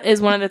that is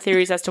one of the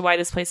theories as to why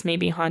this place may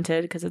be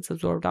haunted, because it's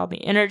absorbed all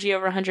the energy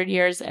over 100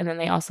 years. And then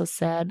they also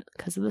said,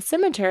 because of the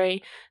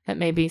cemetery, that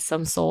maybe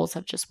some souls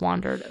have just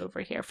wandered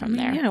over here from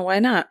there. Yeah, why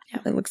not?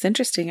 It looks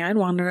interesting. I'd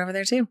wander over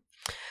there too.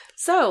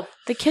 So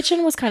the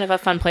kitchen was kind of a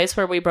fun place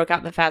where we broke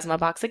out the Phasma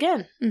box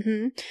again.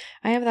 Mm-hmm.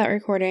 I have that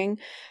recording.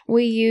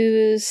 We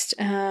used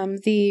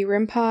the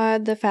REM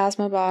pod, the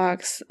Phasma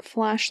box,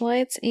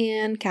 flashlights,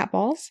 and cat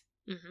balls.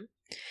 Mm-hmm.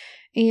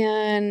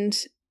 And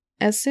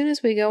as soon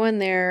as we go in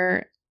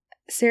there,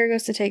 Sarah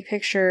goes to take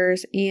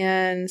pictures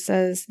and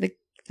says that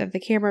the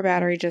camera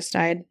battery just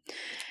died.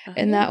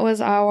 And that was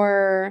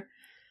our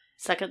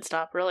Second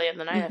stop, really, of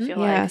the night, Mhm. I feel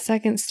like.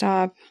 second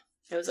stop.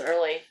 It was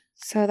early.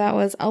 So that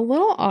was a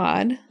little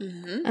odd.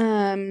 Mm-hmm.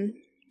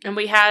 And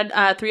we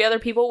had 3 other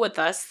people with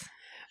us.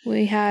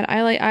 We had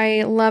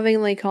I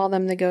lovingly call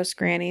them the ghost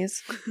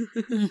grannies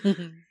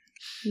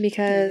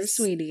because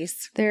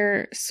sweeties.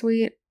 they're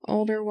sweet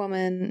older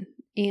women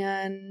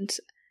and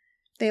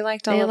They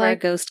liked They all of our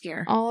liked ghost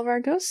gear. all of our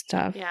ghost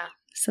stuff. Yeah,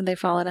 So they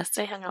followed us.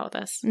 they hung out with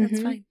us. Mhm.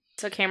 That's fine.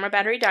 So camera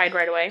battery died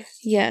right away.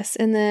 Yes,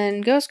 and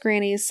then ghost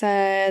grannies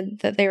said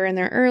that they were in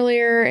there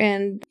earlier,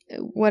 and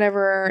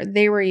whatever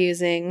they were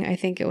using, I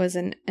think it was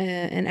an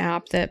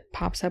app that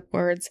pops up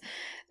words.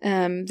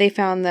 They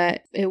found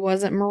that it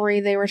wasn't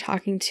Marie they were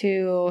talking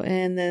to,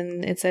 and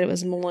then it said it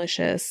was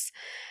malicious,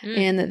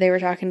 and that they were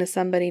talking to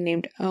somebody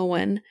named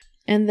Owen.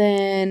 And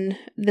then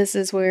this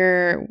is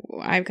where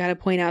I've got to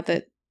point out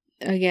that,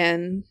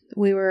 again,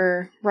 we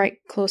were right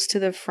close to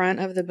the front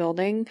of the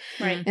building.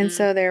 Right. And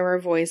so there were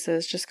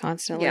voices just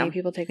constantly, Yeah.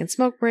 people taking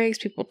smoke breaks,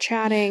 people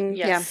chatting.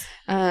 Yes.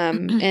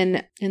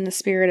 And in the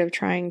spirit of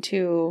trying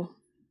to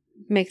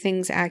make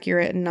things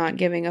accurate and not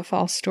giving a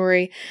false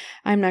story,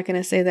 I'm not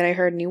going to say that I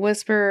heard any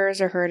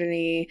whispers or heard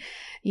any,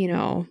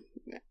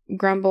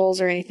 grumbles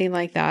or anything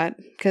like that,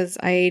 because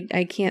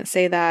I can't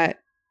say that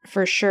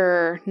for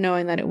sure,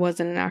 knowing that it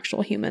wasn't an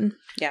actual human.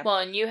 Yeah. Well,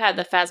 and you had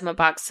the Phasma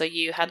box, so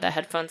you had the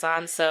headphones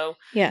on, so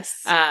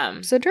Yes.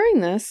 So during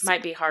this,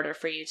 might be harder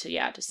for you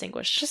to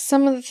distinguish. just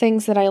some of the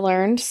things that I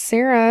learned.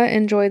 Sarah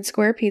enjoyed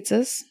square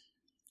pizzas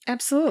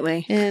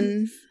Absolutely.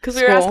 in Because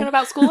we were school. asking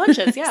about school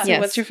lunches, yeah. So Yes.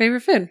 what's your favorite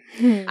food?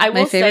 I My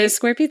will favorite say, is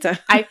square pizza.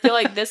 I feel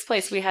like this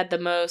place we had the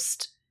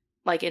most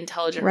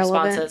intelligent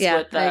Relevant. responses Yeah,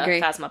 with I the agree.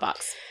 Phasma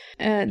box.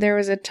 There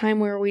was a time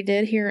where we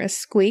did hear a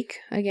squeak.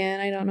 Again,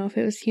 I don't know if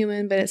it was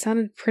human, but it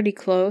sounded pretty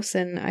close,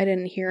 and I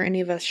didn't hear any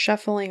of us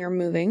shuffling or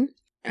moving.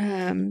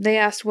 They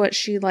asked what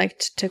she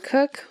liked to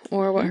cook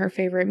or what her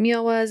favorite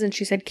meal was, and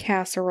she said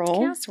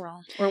casserole.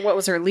 Casserole. Or what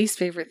was her least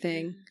favorite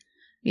thing?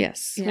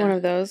 Yes, Yeah. one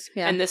of those.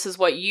 Yeah. And this is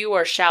what you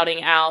are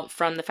shouting out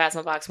from the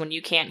Phasma box when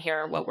you can't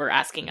hear what we're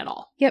asking at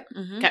all.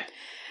 Mhm. Okay.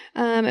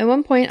 At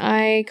one point,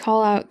 I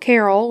call out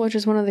Carol, which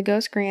is one of the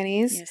ghost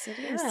grannies. Yes, it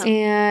is. Yeah.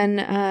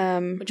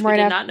 And Which we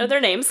did not know their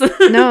names.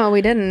 No,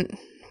 we didn't.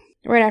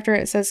 Right after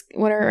it says,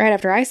 right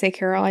after I say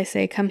Carol, I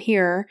say, come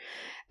here.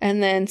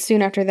 And then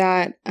soon after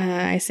that,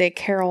 I say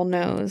Carol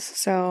knows.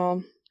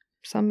 So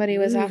somebody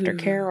was after Ooh.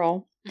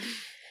 Carol.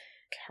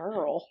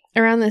 Carol.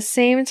 Around the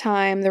same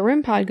time, the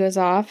REM pod goes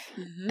off.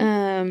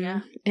 Mm-hmm.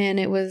 Yeah. And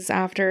it was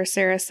after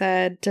Sarah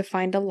said to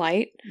find a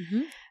light.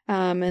 Mm-hmm.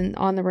 And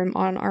on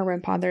our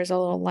REM pod, there's a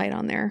little light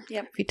on there.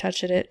 Yep. If you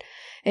touch it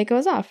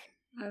goes off.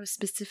 I was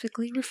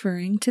specifically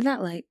referring to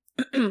that light.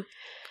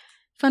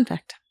 Fun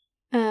fact.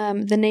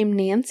 The name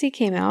Nancy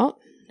came out,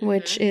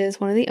 which is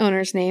one of the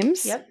owners'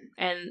 names. Yep.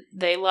 And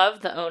they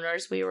love the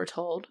owners, we were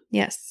told.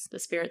 Yes. The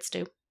spirits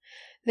do.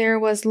 There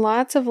was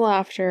lots of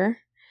laughter.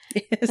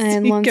 Yes,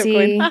 And you kept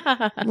going,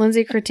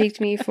 Lindsay critiqued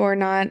me for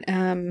not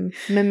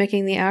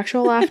mimicking the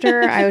actual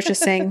laughter. I was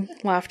just saying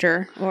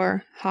laughter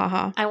or ha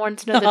ha. I wanted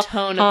to know the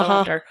tone of the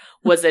laughter.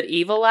 Was it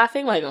evil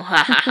laughing? Like, ha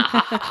ha ha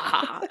ha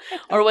ha?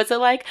 Or was it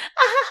like,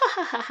 ah, ha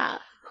ha ha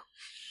ha?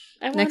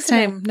 Next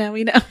time, now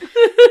we know.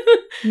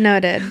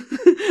 Noted.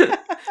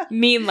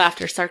 Mean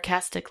laughter,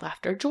 sarcastic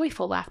laughter,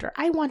 joyful laughter.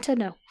 I want to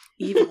know.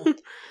 Evil.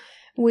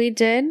 We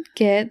did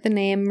get the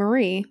name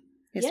Marie.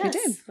 Yes, we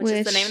did. Which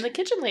is the name of the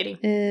kitchen lady.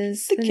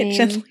 Is The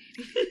kitchen name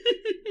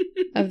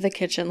of the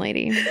kitchen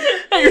lady.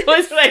 I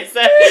realized what I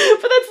said,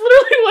 but that's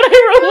literally what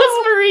I wrote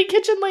was Marie,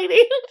 kitchen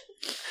lady.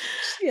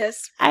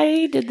 Yes.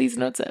 I did these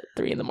notes at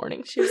 3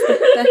 a.m. She was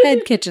the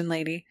head kitchen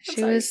lady.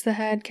 She was the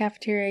head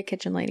cafeteria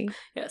kitchen lady.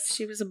 Yes.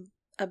 She was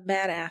a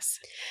badass.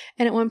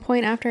 And at one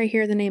point after I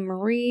hear the name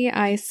Marie,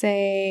 I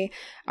say,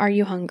 "Are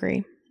you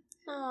hungry?"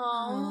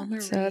 Aww.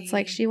 Marie. So it's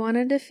like she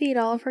wanted to feed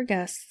all of her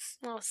guests.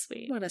 Oh,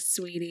 sweet. What a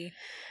sweetie.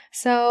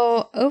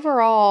 So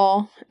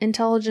overall,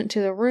 intelligent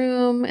to the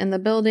room and the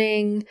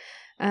building,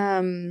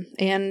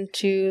 and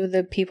to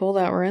the people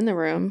that were in the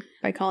room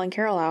by calling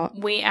Carol out.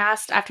 We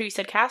asked, after you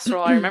said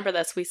casserole, I remember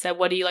this, we said,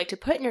 what do you like to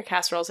put in your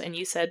casseroles? And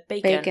you said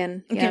bacon.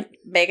 Bacon. Okay. Yep.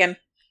 Bacon.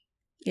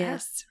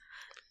 Yes.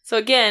 So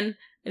again,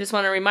 I just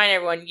want to remind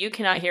everyone, you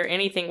cannot hear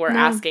anything we're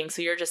asking,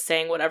 so you're just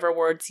saying whatever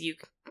words you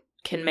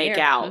can make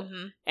out.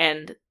 Mm-hmm.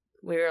 And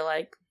we were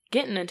like,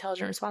 getting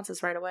intelligent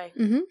responses right away.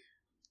 Mm-hmm.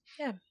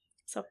 Yeah.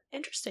 So,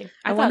 interesting.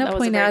 I want to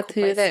point out,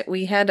 too, that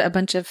we had a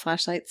bunch of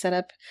flashlights set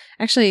up,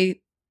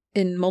 actually,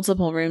 in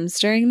multiple rooms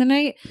during the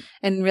night.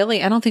 And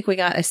really, I don't think we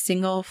got a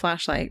single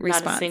flashlight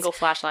response. Not a single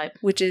flashlight.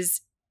 Which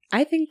is,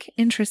 I think,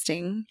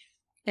 interesting.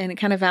 And it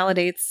kind of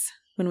validates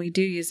when we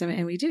do use them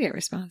and we do get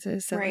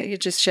responses. So right.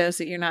 It just shows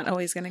that you're not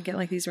always going to get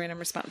like these random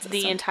responses.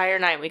 The entire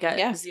night, we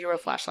got 0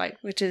 flashlight.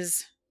 Which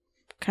is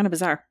kind of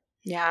bizarre.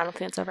 Yeah, I don't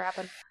think it's ever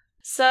happened.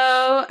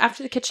 So,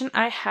 after the kitchen,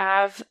 I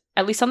have,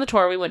 at least on the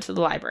tour, we went to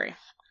the library.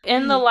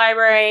 In the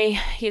library,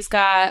 he's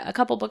got a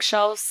couple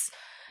bookshelves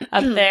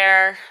up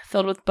there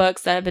filled with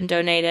books that have been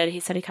donated. He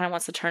said he kind of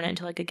wants to turn it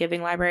into like a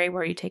giving library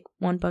where you take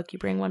one book, you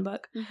bring one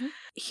book. Mm-hmm.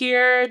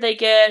 Here, they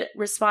get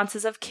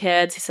responses of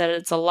kids. He said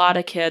it's a lot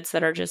of kids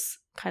that are just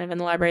kind of in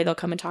the library. They'll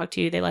come and talk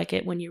to you. They like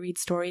it when you read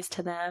stories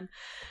to them.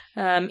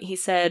 He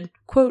said,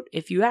 quote,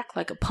 "If you act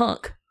like a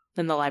punk,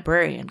 then the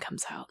librarian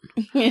comes out."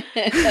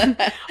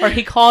 Or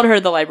he called her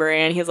the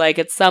librarian. He's like,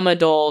 it's some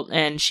adult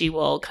and she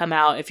will come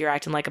out if you're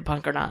acting like a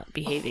punk or not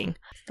behaving.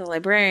 The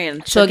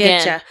librarian. So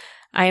again,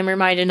 I am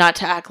reminded not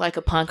to act like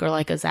a punk or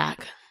like a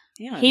Zach.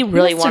 Yeah, he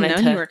really wanted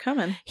to. You were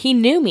coming. He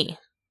knew me.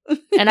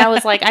 And I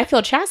was like, I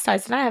feel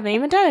chastised and I haven't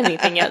even done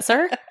anything yet,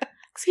 sir.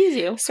 Excuse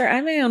you. Sir,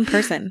 I'm my own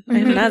person.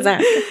 I'm not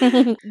Zach.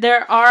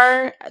 There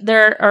are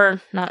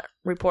not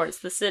reports.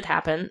 This did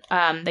happen.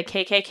 The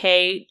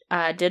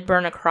KKK did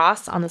burn a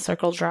cross on the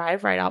Circle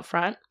Drive right out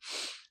front.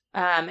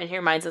 And he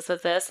reminds us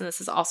of this. And this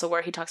is also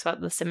where he talks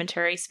about the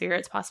cemetery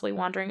spirits possibly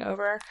wandering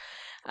over.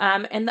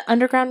 And the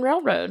Underground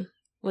Railroad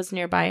was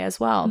nearby as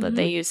well, that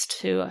they used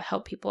to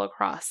help people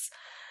across.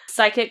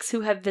 Psychics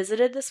who have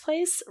visited this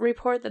place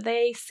report that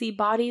they see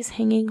bodies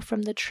hanging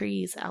from the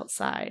trees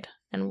outside.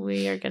 And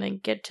we are going to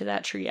get to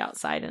that tree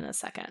outside in a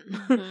second.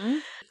 Mm-hmm.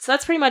 So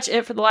that's pretty much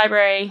it for the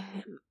library.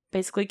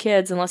 Basically,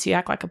 kids, unless you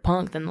act like a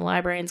punk, then the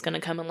librarian's going to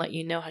come and let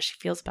you know how she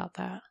feels about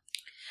that.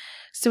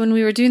 So when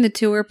we were doing the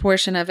tour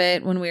portion of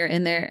it, when we were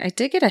in there, I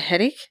did get a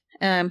headache.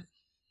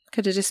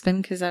 Could have just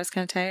been because I was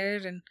kind of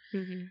tired and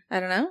I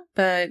don't know.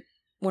 But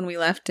when we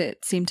left,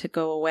 it seemed to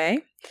go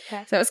away.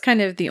 Okay. So that was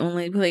kind of the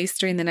only place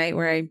during the night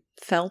where I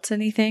felt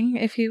anything,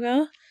 if you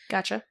will.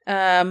 Gotcha.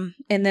 And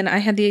then I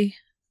had the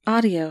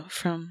audio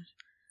from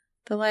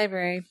the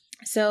library.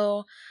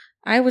 So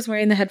I was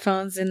wearing the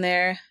headphones in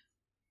there,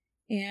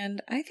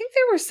 and I think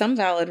there were some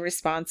valid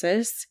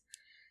responses.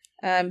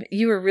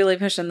 You were really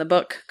pushing the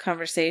book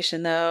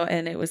conversation, though,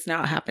 and it was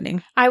not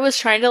happening. I was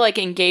trying to, like,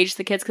 engage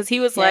the kids, because he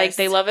was like,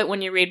 they love it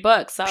when you read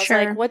books. So I was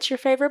like, what's your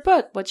favorite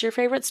book? What's your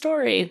favorite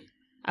story?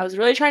 I was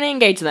really trying to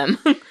engage them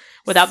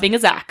without being a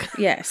Zach.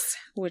 Yes,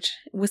 which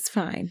was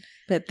fine,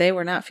 but they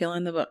were not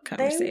feeling the book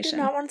conversation. They did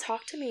not want to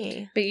talk to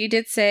me. But you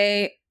did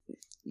say,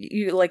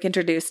 you, like,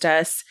 introduced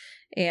us,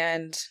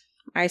 and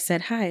I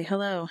said, hi,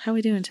 hello, how are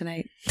we doing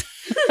tonight?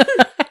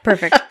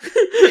 Perfect.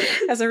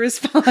 As a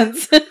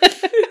response.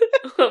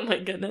 Oh my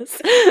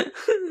goodness.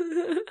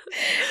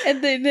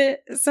 And then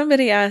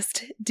somebody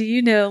asked, do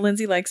you know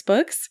Lindsay likes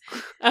books?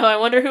 Oh, I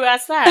wonder who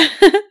asked that.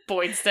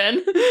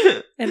 Boydston.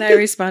 And I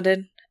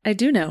responded, I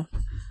do know.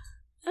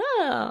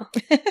 Oh.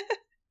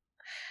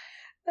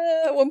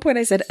 At one point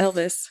I said,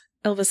 Elvis.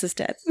 Elvis is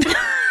dead.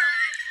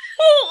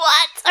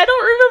 What? I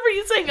don't remember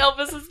you saying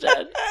Elvis is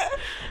dead.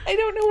 I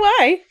don't know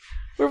why.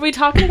 Were we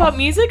talking about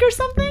music or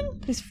something?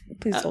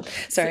 Please hold.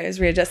 Sorry, I was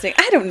readjusting.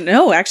 I don't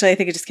know. Actually, I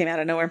think it just came out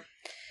of nowhere.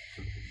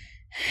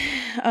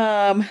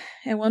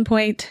 At one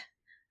point,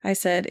 I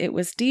said it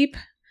was deep,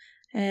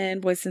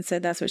 and Boydston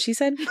said that's what she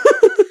said.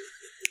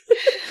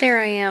 There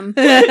I am.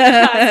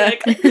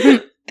 Classic.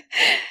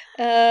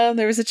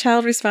 There was a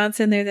child response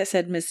in there that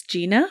said Miss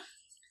Gina,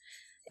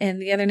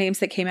 And the other names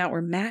that came out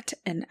were Matt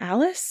and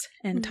Alice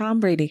and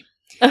Tom Brady.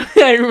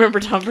 I remember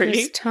Tom Brady.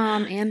 There's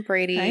Tom and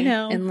Brady. I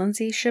know. And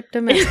Lindsay shipped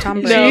him as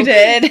Tom Brady. No. She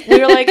did. We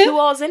were like, who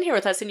all is in here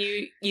with us? And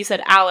you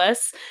said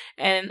Alice.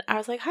 And I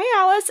was like,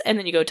 hi, Alice. And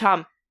then you go,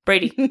 Tom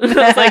Brady. I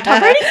was like, Tom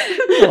Brady?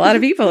 A lot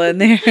of people in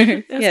there.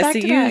 Yeah, back so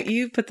to back.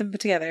 you put them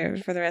together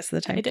for the rest of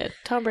the time. I did.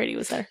 Tom Brady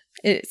was there.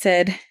 It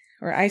said,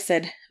 or I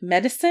said,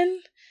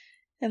 medicine.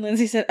 And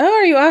Lindsay said, oh,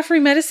 are you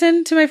offering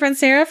medicine to my friend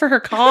Sarah for her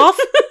cough?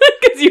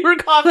 Because you were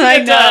coughing I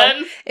a know.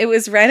 ton. It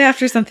was right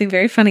after something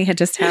very funny had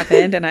just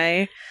happened, and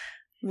I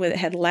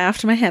had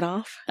laughed my head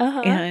off,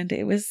 and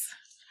it was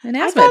an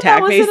asthma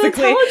attack, basically.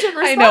 Intelligent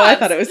response. I know, I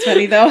thought it was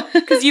funny, though.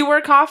 Because you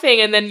were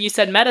coughing, and then you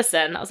said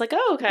medicine. I was like,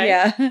 oh, okay.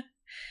 Yeah.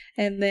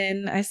 And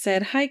then I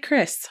said, hi,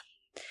 Chris.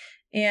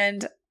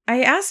 And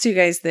I asked you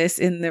guys this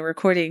in the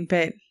recording,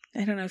 but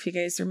I don't know if you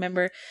guys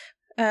remember.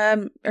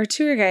 Our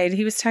tour guide,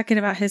 he was talking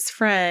about his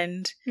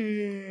friend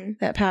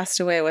that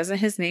passed away. Wasn't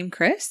his name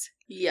Chris?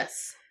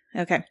 Yes.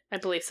 Okay. I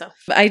believe so.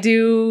 But I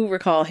do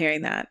recall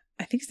hearing that.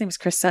 I think his name was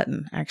Chris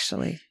Sutton,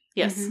 actually.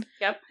 Yes. Mhm.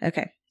 Yep.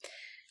 Okay.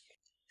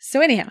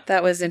 So anyhow,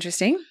 that was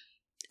interesting.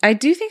 I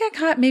do think I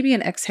caught maybe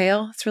an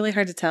exhale. It's really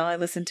hard to tell. I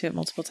listened to it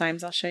multiple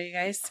times. I'll show you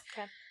guys.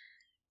 Okay.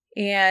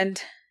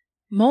 And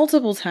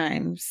multiple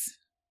times,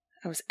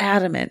 I was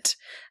adamant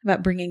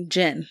about bringing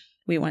Jen.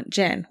 We want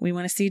Jen. We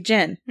want to see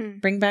Jen.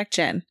 Bring back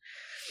Jen.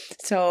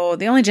 So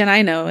the only Jen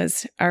I know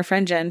is our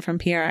friend Jen from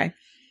PRI.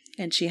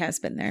 And she has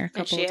been there a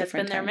couple of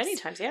different times. And she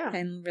has been there many times, yeah.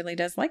 And really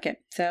does like it.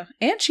 So,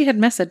 and she had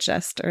messaged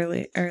us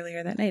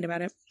earlier that night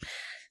about it.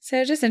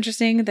 So just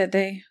interesting that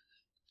they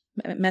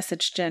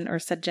messaged Jen or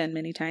said Jen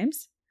many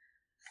times.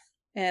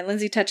 And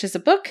Lindsay touches a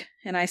book.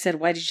 And I said,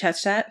 why did you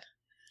touch that?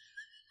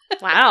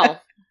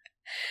 Wow.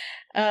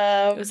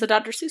 It was a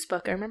Dr. Seuss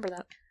book. I remember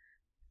that.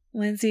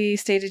 Lindsay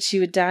stated she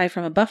would die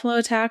from a buffalo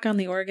attack on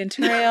the Oregon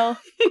Trail.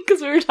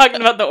 Because we were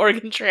talking about the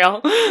Oregon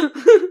Trail.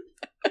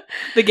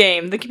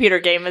 the computer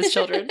game as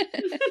children.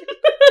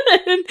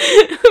 And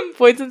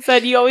Boynton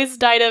said you always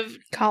died of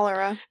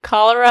Cholera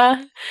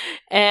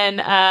and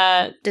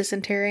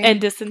dysentery.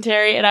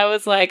 And I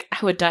was like,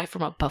 I would die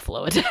from a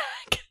buffalo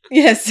attack.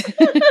 Yes. It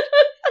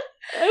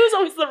was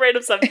always the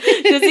random stuff.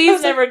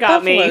 Disease never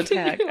got me.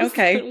 Attack.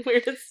 Okay.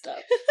 Weirdest stuff.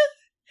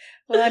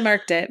 Well, I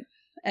marked it.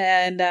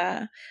 And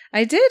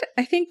I did,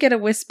 I think, get a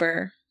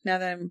whisper. Now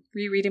that I'm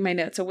rereading my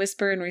notes, a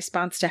whisper in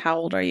response to how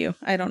old are you?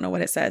 I don't know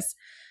what it says,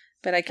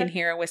 but I can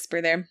hear a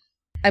whisper there.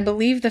 I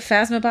believe the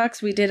Phasma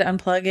box, we did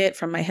unplug it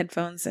from my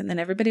headphones, and then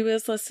everybody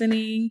was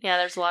listening. Yeah,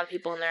 there's a lot of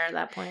people in there at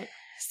that point.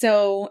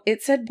 So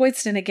it said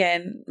Boydston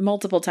again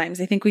multiple times.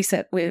 I think we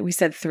said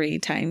 3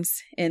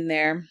 times in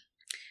there.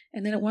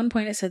 And then at one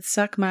point it said,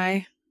 suck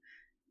my...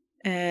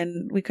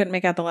 And we couldn't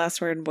make out the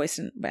last word in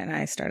Boyston, and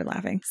I started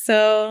laughing.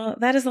 So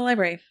that is the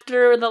library.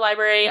 Through the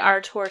library,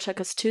 our tour took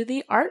us to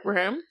the art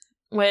room,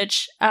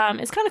 which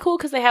is kind of cool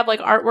because they have like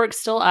artwork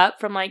still up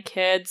from like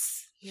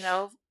kids, you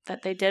know,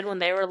 that they did when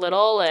they were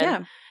little.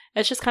 And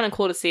it's just kind of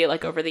cool to see it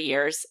like over the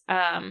years.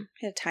 Had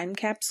time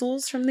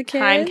capsules from the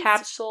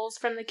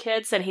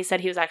kids. And he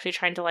said he was actually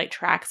trying to like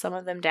track some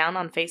of them down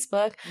on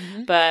Facebook,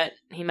 but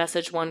he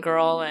messaged one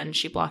girl and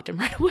she blocked him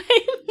right away.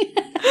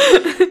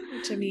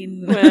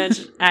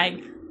 Which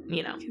I,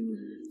 you know.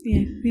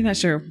 Yeah, you're not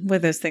sure where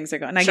those things are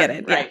going. I get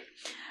it. Right.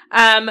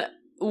 Yeah.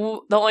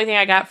 The only thing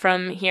I got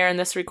from here in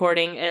this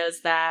recording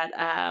is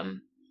that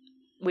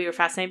we were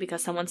fascinated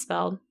because someone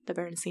spelled the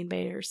Berenstain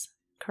Bears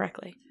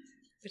correctly.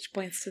 Which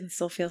Boynton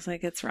still feels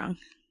like it's wrong.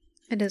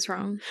 It is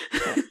wrong.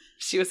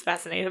 She was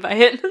fascinated by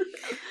it.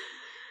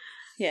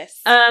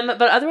 Yes.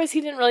 But otherwise,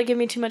 he didn't really give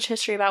me too much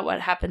history about what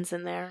happens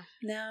in there.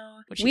 No.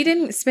 We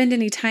didn't spend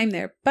any time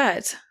there,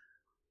 but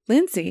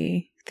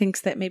Lindsay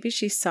thinks that maybe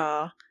she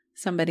saw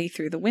somebody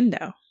through the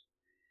window.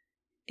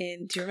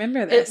 And do you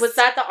remember this? Was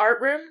that the art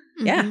room?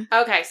 Yeah.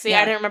 Okay. See,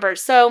 I didn't remember.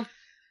 So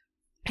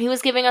he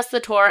was giving us the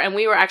tour, and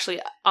we were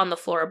actually on the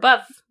floor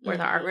above where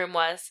the art room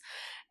was.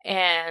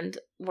 And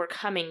we're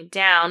coming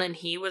down, and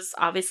he was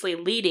obviously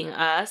leading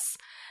us,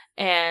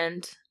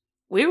 and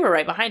we were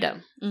right behind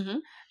him.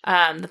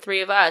 The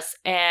three of us,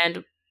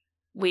 and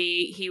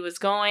he was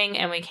going,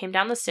 and we came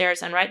down the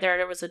stairs, and right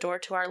there was a door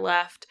to our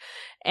left,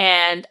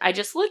 and I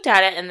just looked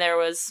at it, and there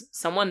was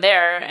someone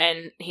there,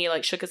 and he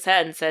like shook his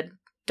head and said,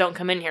 "Don't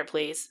come in here,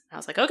 please." And I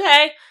was like,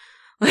 "Okay."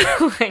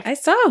 Like, I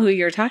saw who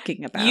you're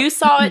talking about. You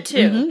saw it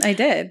too. I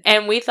did.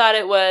 And we thought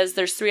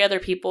there's 3 other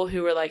people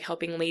who were like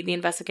helping lead the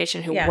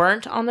investigation who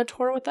weren't on the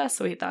tour with us.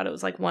 So we thought it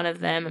was like one of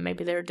them, and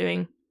maybe they were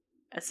doing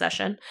a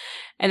session.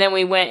 And then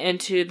we went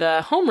into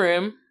the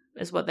homeroom,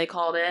 is what they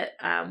called it,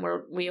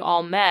 where we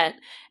all met,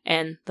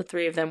 and the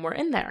 3 of them were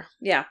in there.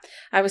 Yeah.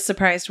 I was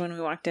surprised when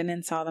we walked in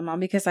and saw them all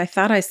because I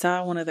thought I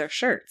saw one of their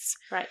shirts.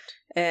 Right.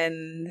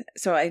 And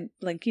so I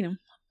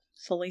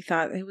fully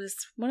thought it was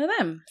one of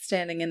them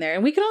standing in there.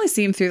 And we could only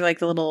see him through like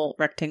the little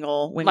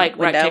rectangle window.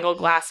 Rectangle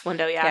glass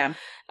window, yeah.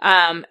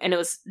 And it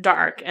was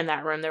dark in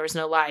that room. There was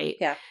no light.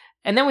 Yeah.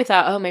 And then we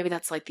thought, oh, maybe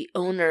that's like the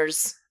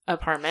owner's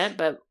apartment,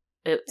 but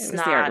it was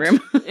not. The art room.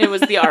 It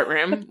was the art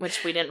room,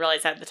 which we didn't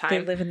realize at the time.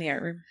 They live in the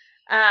art room.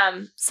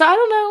 So I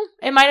don't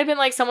know. It might have been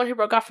like someone who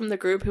broke off from the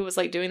group who was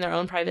like doing their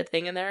own private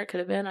thing in there. It could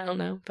have been. I don't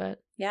know.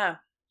 But yeah.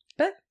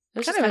 But it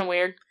was just kind of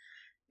weird.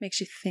 Makes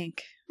you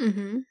think.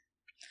 Mm-hmm.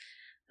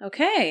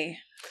 Okay.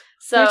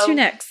 So where to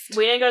next?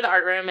 We didn't go to the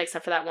art room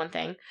except for that one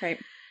thing. Right.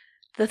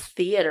 The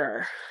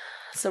theater.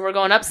 So we're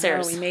going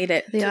upstairs. Oh, we made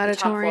it. The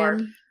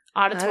auditorium.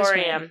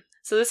 Auditorium.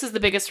 So this is the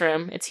biggest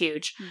room. It's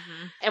huge.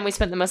 Mm-hmm. And we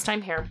spent the most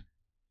time here.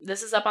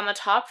 This is up on the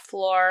top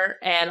floor,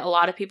 and a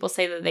lot of people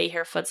say that they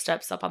hear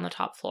footsteps up on the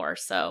top floor.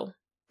 So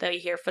they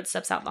hear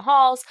footsteps out in the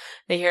halls.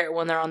 They hear it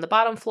when they're on the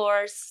bottom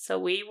floors. So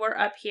we were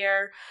up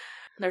here.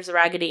 There's a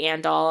Raggedy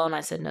Ann doll, and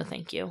I said, no,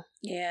 thank you.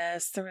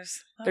 Yes,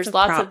 there's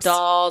lots of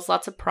dolls,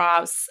 lots of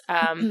props,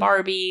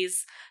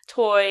 Barbies,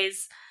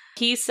 toys.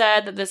 He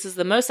said that this is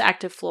the most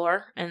active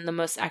floor and the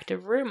most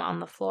active room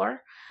on the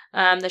floor.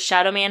 The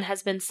Shadow Man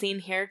has been seen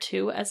here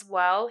too as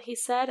well, he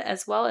said,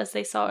 as well as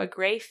they saw a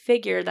gray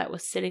figure that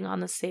was sitting on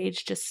the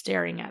stage just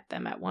staring at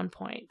them at one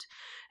point.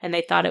 And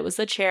they thought it was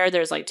a chair.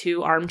 There's like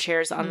 2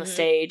 armchairs on the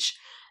stage.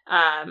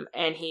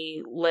 And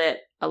he lit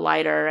a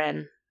lighter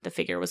and the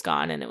figure was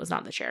gone and it was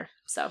not the chair.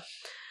 So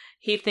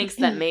he thinks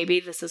that maybe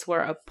this is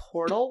where a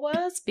portal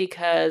was,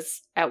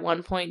 because at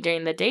one point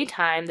during the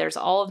daytime, there's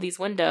all of these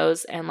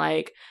windows and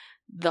like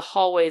the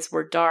hallways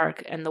were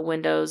dark and the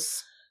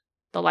windows,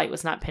 the light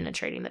was not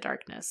penetrating the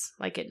darkness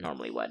like it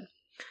normally would.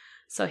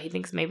 So he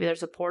thinks maybe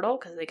there's a portal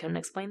because they couldn't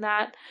explain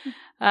that.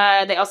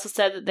 They also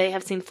said that they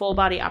have seen full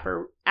body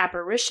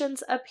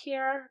apparitions up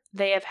here.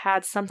 They have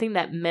had something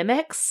that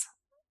mimics.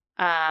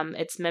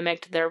 It's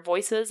mimicked their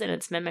voices and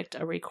it's mimicked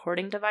a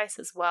recording device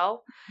as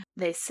well.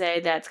 They say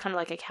that it's kind of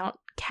like a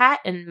cat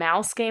and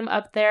mouse game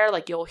up there.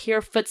 Like you'll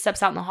hear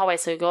footsteps out in the hallway,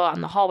 so you go out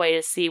in the hallway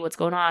to see what's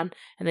going on,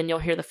 and then you'll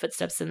hear the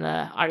footsteps in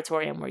the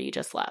auditorium where you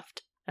just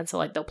left. And so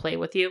like they'll play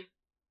with you.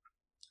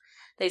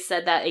 They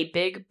said that a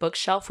big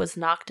bookshelf was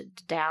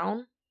knocked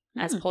down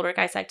as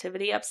poltergeist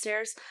activity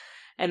upstairs,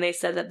 and they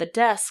said that the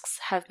desks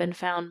have been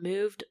found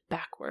moved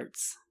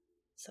backwards,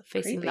 so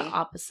facing the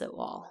opposite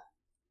wall.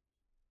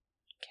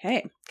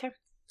 Okay.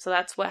 So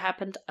that's what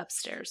happened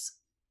upstairs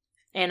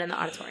and in the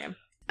auditorium.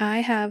 I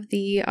have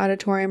the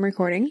auditorium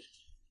recording,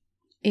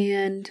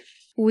 and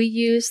we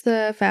use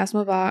the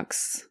Phasma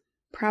box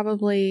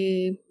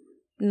probably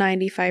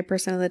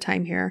 95% of the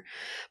time here.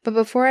 But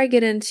before I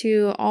get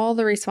into all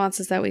the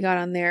responses that we got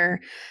on there,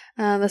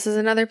 this is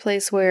another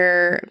place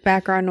where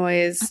background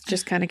noise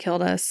just kind of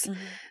killed us.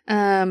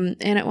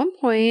 And at one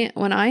point,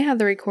 when I had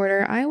the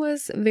recorder, I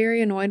was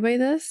very annoyed by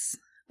this.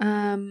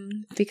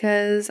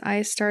 Because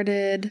I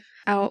started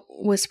out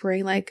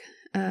whispering like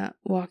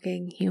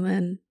walking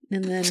human,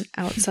 and then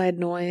outside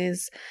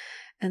noise,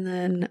 and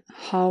then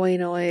hallway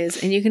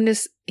noise, and you can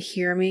just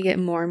hear me get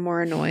more and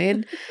more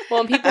annoyed. Well,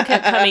 and people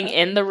kept coming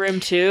in the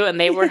room too, and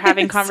they were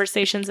having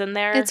conversations in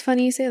there. It's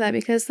funny you say that,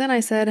 because then I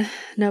said,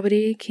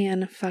 nobody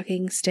can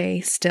fucking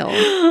stay still.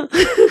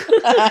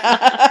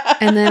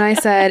 And then I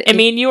said, I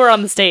mean, you were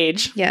on the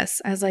stage.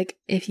 Yes. I was like,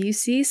 if you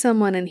see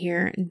someone in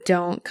here,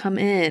 don't come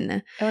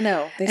in. Oh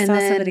no, they saw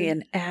somebody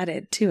and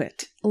added to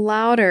it.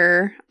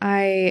 Louder,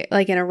 I,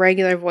 like in a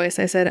regular voice,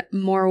 I said,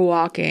 more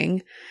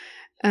walking.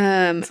 So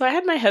I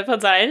had my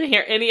headphones on. I didn't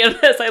hear any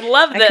of this. I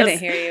love this. I couldn't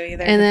hear you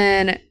either. And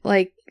then,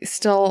 like,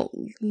 still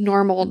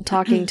normal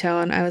talking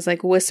tone, I was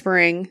like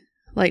whispering,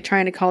 like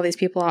trying to call these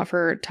people out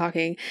for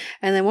talking.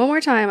 And then one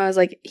more time, I was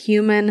like,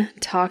 human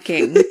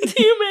talking.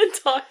 Human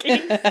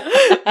talking.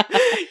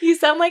 You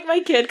sound like my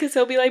kid, because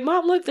he'll be like,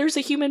 Mom, look, there's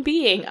a human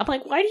being. I'm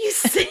like, why do you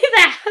say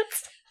that?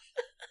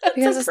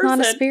 Because it's not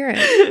a spirit.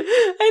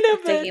 I know,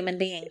 it's a human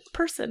being.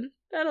 Person.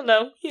 I don't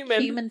know.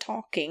 Human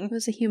talking. It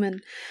was a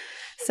human.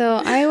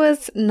 So I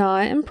was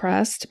not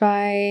impressed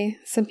by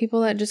some people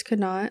that just could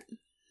not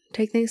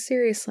take things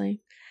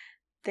seriously.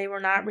 They were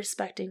not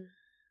respecting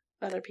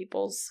other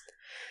people's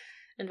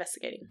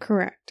investigating.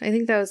 Correct. I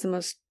think that was the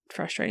most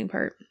frustrating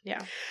part. Yeah.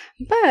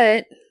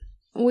 But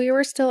we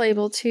were still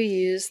able to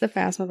use the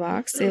Phasma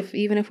box,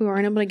 even if we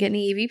weren't able to get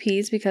any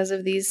EVPs because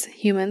of these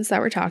humans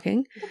that were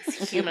talking.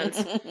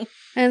 Humans.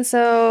 And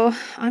so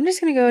I'm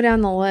just going to go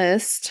down the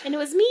list. And it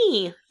was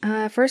me.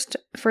 First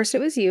it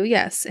was you,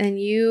 yes. And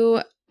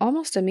you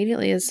almost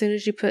immediately, as soon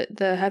as you put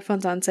the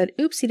headphones on, said,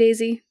 oopsie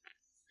daisy.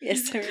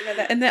 Yes, I remember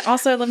that. And then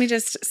also, let me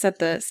just set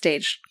the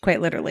stage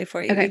quite literally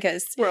for you,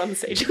 because we're on the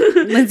stage.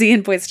 Lindsay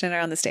and Boyston are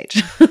on the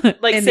stage.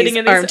 Like in sitting these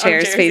in these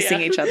armchairs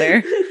facing yeah. each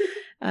other.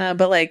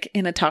 But like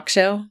in a talk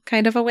show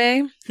kind of a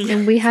way.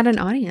 And we had an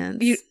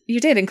audience. You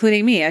did,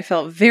 including me. I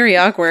felt very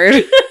awkward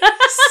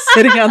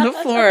sitting on the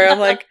floor. I'm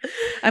like,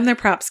 I'm their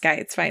props guy.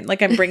 It's fine.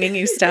 Like, I'm bringing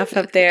you stuff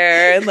up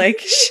there, like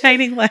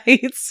shining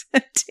lights,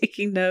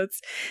 taking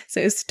notes. So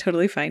it was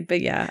totally fine.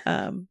 But yeah,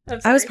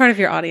 I was part of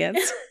your audience.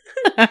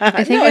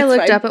 I think I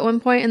looked up at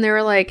one point and there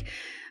were like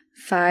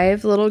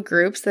 5 little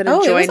groups that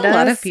had joined us. A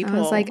lot of people. I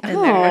was like,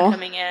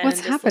 coming in what's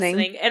and happening?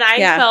 Listening. And I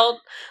felt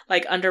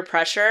like under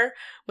pressure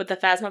with the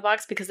Phasma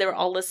box because they were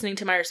all listening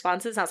to my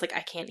responses. I was like,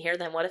 I can't hear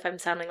them. What if I'm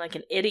sounding like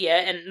an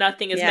idiot and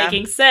nothing is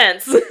making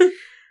sense?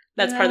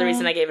 That's part of the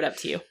reason I gave it up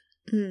to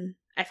you.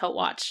 I felt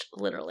watched,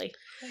 literally.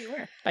 Oh, you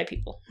were. By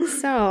people.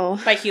 So,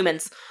 By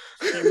humans.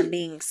 Human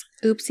beings.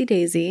 oopsie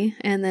daisy.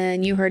 And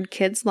then you heard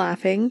kids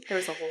laughing. There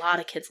was a lot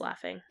of kids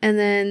laughing. And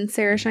then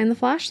Sarah shined the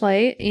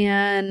flashlight,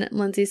 and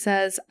Lindsay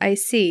says, I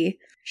see.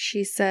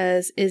 She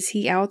says, is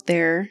he out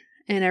there?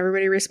 And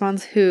everybody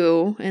responds,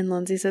 who? And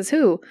Lindsay says,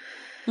 who?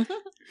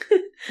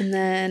 And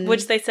then...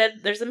 Which they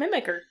said there's a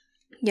mimicker.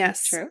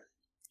 Yes. True.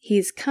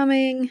 He's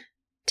coming.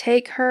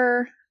 Take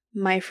her.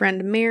 My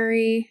friend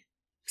Mary.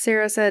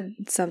 Sarah said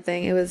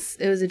something. It was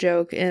a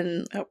joke,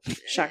 and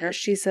Shocker.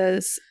 she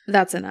says,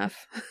 that's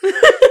enough.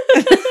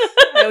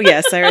 Oh,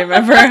 yes, I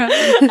remember.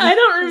 I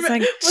don't remember.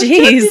 Like, What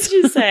jeez. did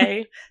you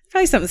say?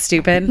 Probably something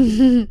stupid.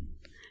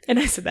 And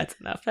I said, that's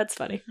enough. That's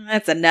funny.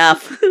 That's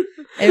enough.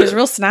 It was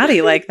real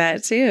snotty like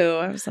that, too.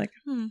 I was like,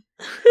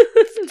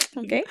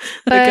 okay.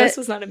 The But- ghost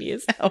was not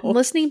amused. Oh.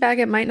 Listening back,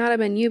 it might not have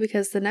been you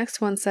because the next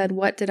one said,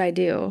 what did I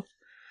do?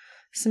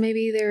 So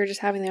maybe they were just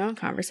having their own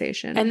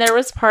conversation. And there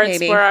was parts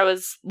Maybe. where I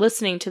was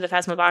listening to the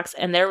Phasma box,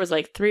 and there was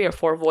like 3 or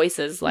 4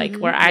 voices, like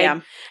where Yeah.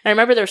 and I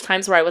remember there was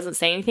times where I wasn't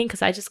saying anything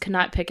because I just could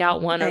not pick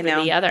out one I over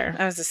know. the other.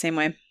 I was the same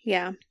way.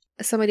 yeah.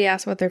 Somebody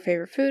asked what their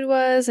favorite food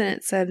was, and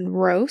it said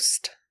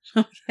roast.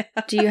 Oh, yeah.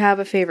 Do you have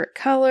a favorite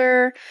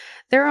color?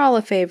 They're all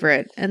a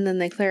favorite. And then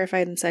they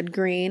clarified and said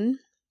green.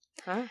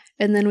 Huh.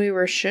 And then we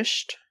were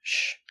shushed.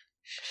 Shh.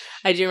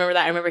 I do remember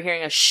that. I remember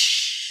hearing a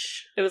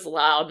shh. It was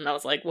loud, and I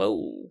was like,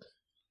 whoa.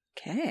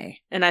 Okay.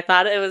 And I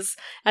thought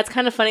that's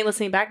kind of funny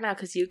listening back now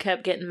because you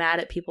kept getting mad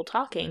at people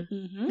talking.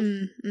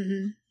 Mm-hmm.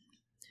 Mm-hmm.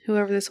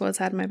 Whoever this was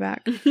had my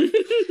back.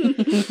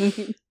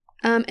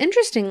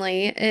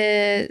 Interestingly,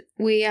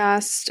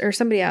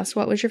 somebody asked,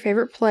 what was your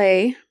favorite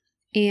play?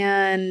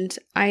 And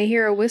I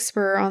hear a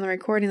whisper on the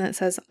recording that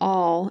says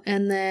all.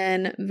 And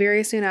then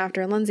very soon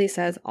after, Lindsay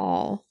says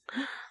all.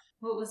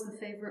 What was the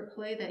favorite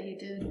play that you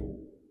did?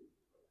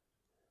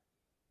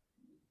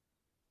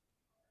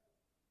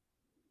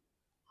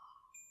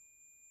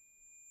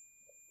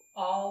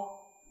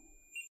 All.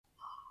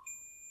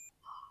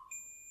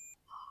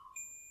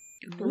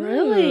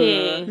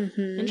 Really?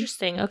 Mm-hmm.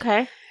 Interesting.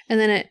 Okay. And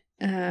then it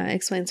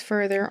explains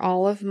further,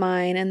 all of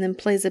mine, and then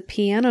plays a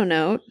piano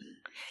note.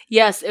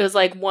 Yes, it was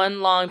like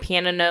one long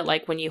piano note,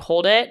 like when you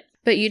hold it.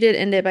 But you did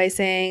end it by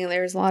saying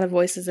there's a lot of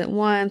voices at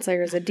once. Like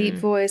there's a deep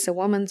voice, a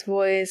woman's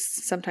voice,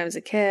 sometimes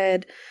a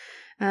kid.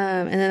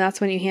 And then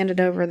that's when you handed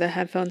over the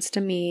headphones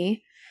to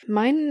me.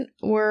 Mine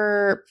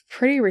were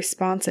pretty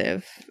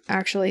responsive,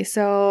 actually.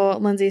 So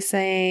Lindsay's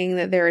saying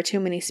that there are too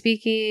many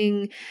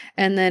speaking,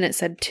 and then it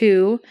said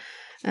two.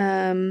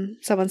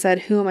 Someone said,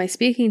 who am I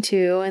speaking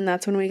to? And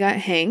that's when we got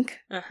Hank.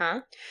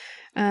 Uh-huh.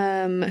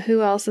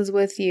 Who else is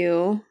with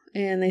you?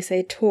 And they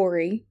say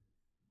Tori.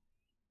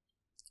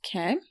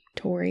 Okay.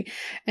 Tori.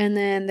 And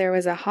then there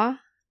was a ha,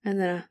 and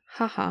then a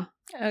ha-ha.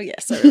 Oh,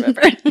 yes, I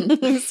remember.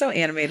 It was so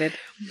animated.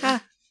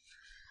 Ha.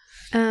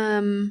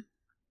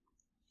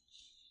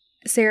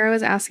 Sarah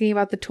was asking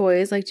about the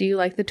toys, like, do you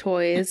like the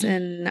toys?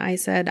 And I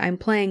said, I'm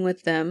playing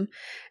with them,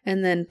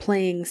 and then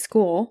playing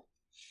school.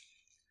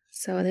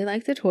 So they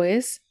like the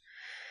toys.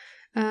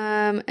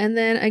 And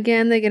then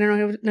again, they get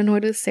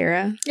annoyed with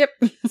Sarah. Yep.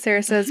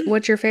 Sarah says,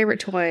 what's your favorite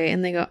toy?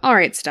 And they go, all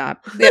right,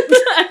 stop. Yep.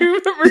 I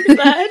remember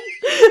that.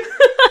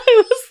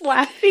 I was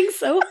laughing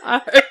so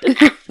hard.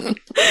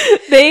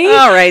 They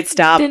All right,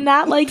 stop. did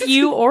not like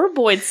you or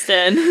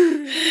Boydston.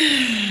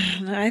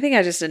 I think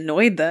I just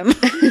annoyed them.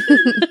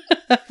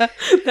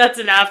 That's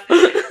enough.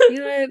 You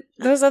know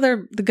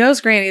what? The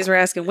ghost grannies were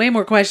asking way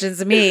more questions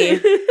than me.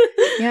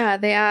 Yeah,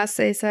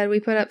 they said, we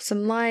put up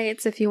some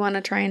lights if you want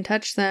to try and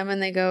touch them.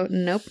 And they go,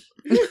 nope.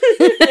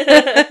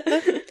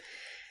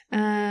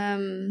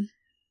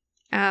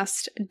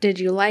 Asked, did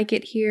you like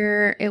it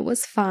here? It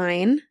was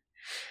fine.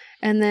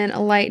 And then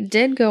a light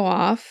did go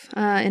off.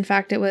 In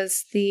fact, it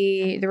was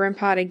the REM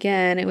pod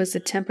again. It was the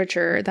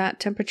temperature. That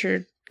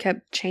temperature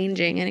kept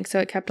changing, and so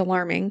it kept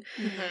alarming.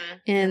 Mm-hmm.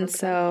 And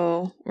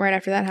so right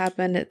after that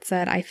happened, it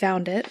said, I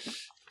found it.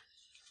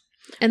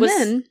 And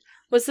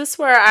Was this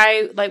where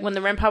I, like, when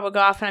the REM pod would go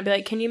off and I'd be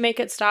like, can you make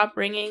it stop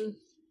ringing?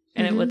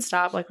 And it would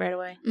stop, like, right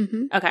away?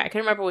 Mm-hmm. Okay, I can't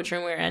remember which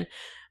room we were in.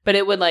 But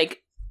it would, like,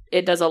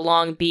 it does a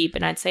long beep,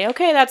 and I'd say,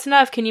 okay, that's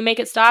enough. Can you make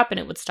it stop? And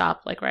it would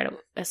stop, like, right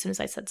as soon as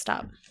I said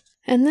stop.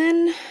 And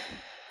then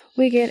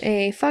we get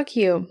a fuck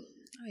you.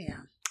 Oh,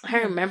 yeah. I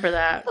remember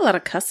that. A lot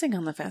of cussing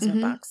on the Phasma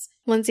Mhm. box.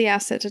 Lindsay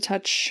asked it to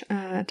touch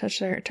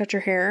her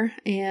hair,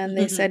 and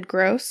they said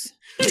gross.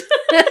 These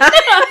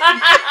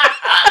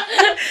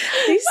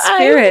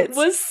spirits. I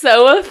was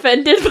so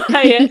offended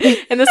by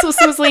it. And this was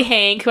supposedly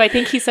Hank, who I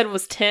think he said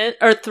was 10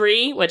 or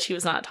 3, which he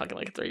was not talking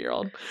like a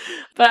 3-year-old.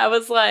 But I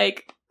was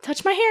like,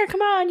 touch my hair,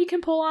 come on, you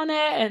can pull on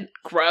it. And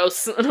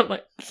gross. And I'm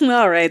like,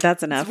 All right,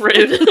 that's enough.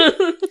 rude.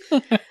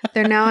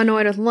 They're now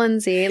annoyed with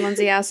Lindsay.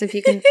 Lindsay asked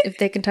if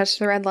they can touch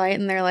the red light,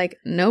 and they're like,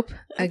 nope,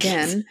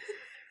 again.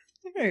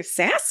 Very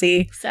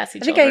sassy. Sassy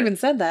I think children. I even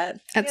said that.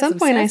 At Yeah, some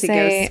point, I sassy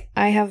say, ghosts.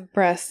 I have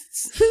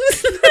breasts.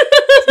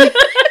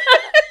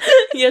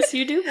 Yes,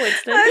 you do,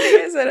 Winston. I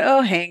think I said,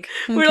 oh, Hank.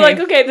 We're like,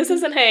 okay, this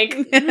isn't Hank.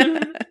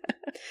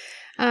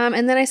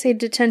 And then I say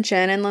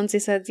detention, and Lindsay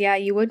says, yeah,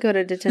 you would go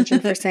to detention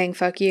for saying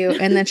fuck you.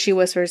 And then she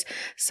whispers,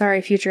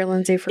 sorry, future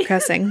Lindsay, for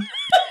cussing.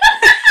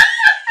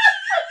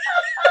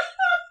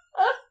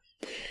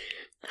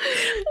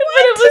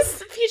 But it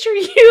was future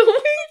you.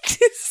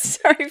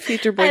 Sorry,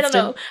 future Boydston. I don't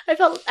know.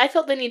 I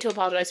felt the need to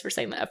apologize for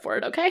saying the F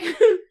word, okay?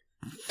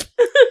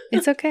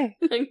 It's okay.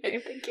 Okay,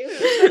 thank you.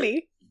 It was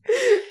funny.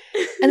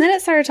 And then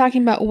it started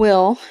talking about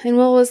Will, and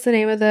Will was the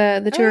name of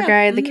the tour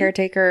guide, the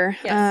caretaker.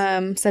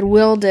 Yes. Said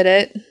Will did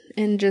it,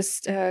 and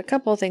just a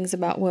couple of things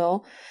about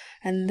Will.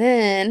 And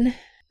then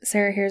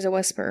Sarah hears a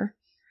whisper.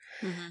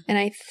 Mm-hmm. And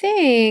I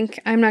think,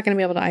 I'm not going to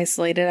be able to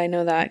isolate it, I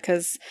know that,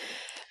 because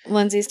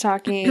Lindsay's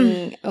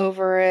talking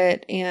over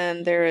it,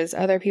 and there is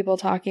other people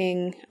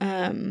talking.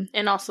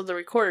 And also the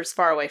recorder's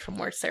far away from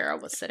where Sarah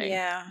was sitting.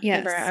 Yeah.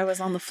 Yes. Remember, I was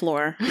on the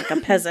floor like a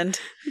peasant.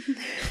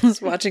 I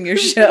was watching your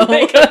show.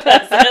 Like a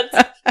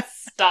peasant.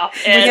 Stop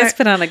it. You guys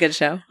put on a good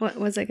show. What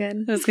was it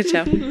good? It was a good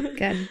show.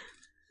 Good.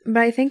 But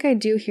I think I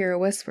do hear a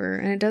whisper,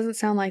 and it doesn't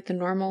sound like the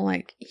normal,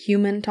 like,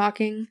 human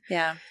talking.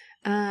 Yeah.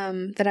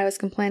 That I was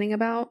complaining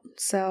about.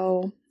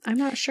 So I'm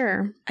not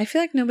sure. I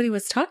feel like nobody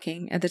was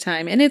talking at the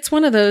time. And it's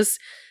one of those,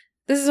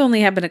 this has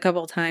only happened a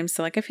couple of times.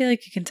 So like, I feel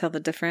like you can tell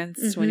the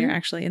difference when you're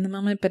actually in the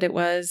moment, but it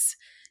was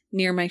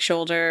near my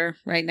shoulder,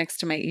 right next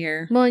to my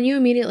ear. Well, and you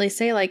immediately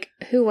say like,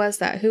 who was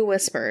that? Who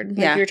whispered?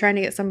 Like you're trying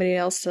to get somebody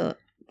else to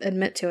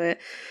admit to it.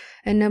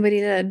 And nobody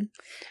did.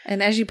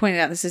 And as you pointed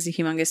out, this is a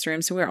humongous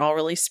room. So we're all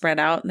really spread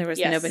out. And there was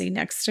nobody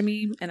next to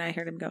me. And I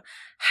heard him go,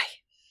 hi.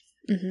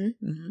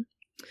 Mm-hmm. Mm-hmm.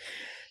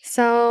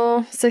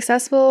 So,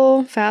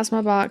 successful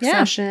Phasma box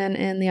session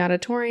in the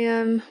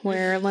auditorium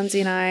where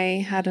Lindsay and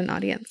I had an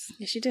audience.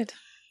 Yes, you did.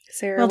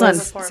 Well done.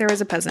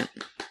 Sarah's a peasant.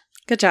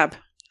 Good job.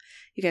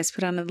 You guys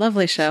put on a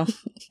lovely show.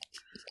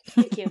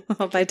 Thank you.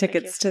 I'll buy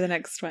tickets to the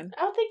next one.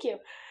 Oh, thank you.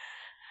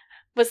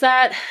 Was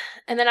that,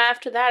 and then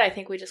after that, I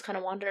think we just kind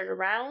of wandered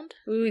around.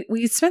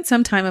 We spent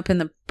some time up in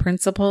the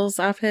principal's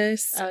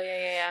office. Oh,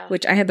 yeah.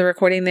 Which I had the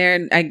recording there,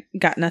 and I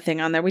got nothing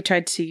on there. We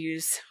tried to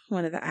use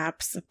one of the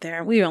apps up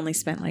there. We only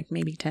spent like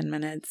maybe 10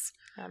 minutes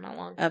not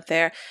long. up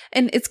there.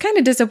 And it's kind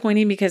of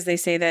disappointing because they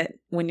say that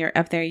when you're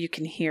up there, you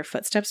can hear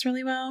footsteps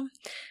really well.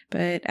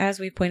 But as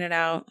we pointed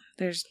out,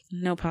 there's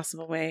no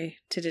possible way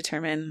to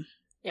determine.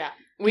 Yeah,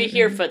 we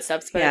hear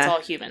footsteps, but it's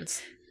all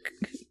humans.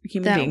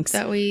 Human beings.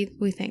 That we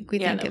think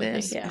it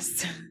is.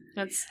 Yes.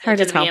 That's hard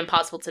to tell. Be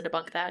impossible to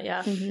debunk that,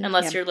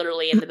 unless you're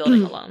literally in the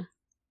building alone.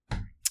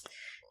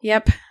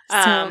 Yep.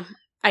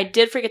 I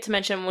did forget to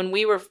mention when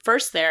we were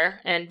first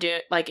there and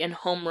in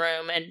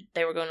homeroom and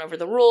they were going over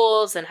the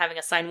rules and having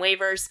us sign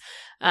waivers,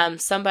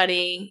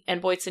 somebody,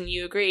 and Boydson,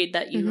 you agreed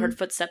that you heard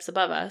footsteps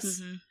above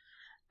us. Mm-hmm.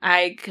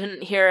 I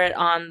couldn't hear it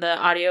on the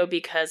audio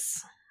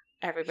because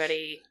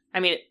everybody,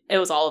 it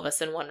was all of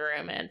us in one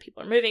room and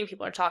people are moving,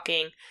 people are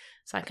talking.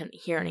 So I couldn't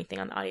hear anything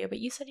on the audio, but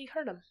you said you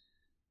heard them.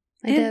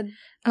 I did.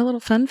 A little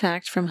fun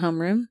fact from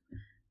homeroom.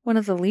 One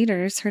of the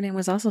leaders, her name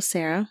was also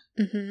Sarah.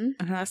 Mm-hmm.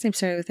 And her last name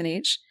started with an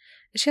H.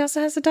 She also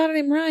has a daughter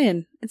named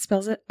Ryan. It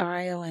spells it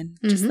R-I-O-N,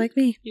 just like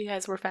me. You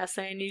guys were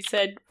fascinating. You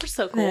said, we're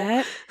so cool.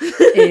 That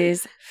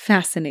is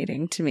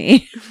fascinating to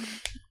me.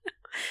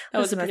 That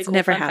was a pretty cool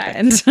never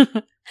happened.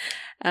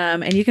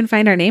 And you can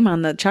find our name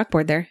on the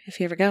chalkboard there if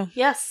you ever go.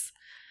 Yes.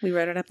 We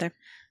wrote it up there.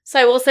 So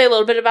I will say a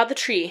little bit about the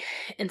tree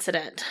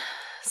incident.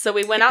 So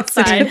we went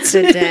outside.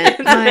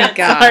 Incident. My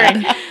God.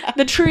 Sorry.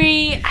 The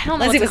tree, I don't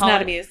know Leslie what to was call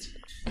not it. amused.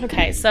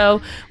 Okay,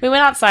 so we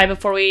went outside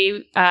before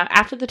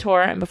after the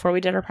tour and before we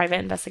did our private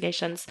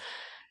investigations.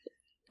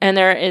 And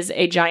there is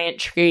a giant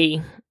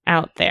tree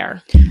out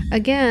there.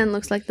 Again,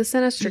 looks like the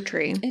sinister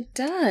tree. It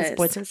does. As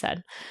Boydson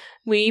said.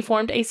 We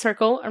formed a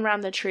circle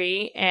around the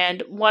tree,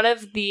 and one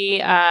of the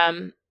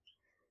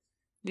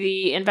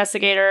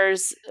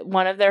investigators,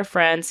 one of their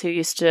friends who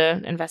used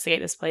to investigate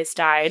this place,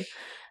 died.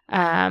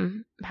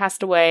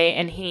 Passed away,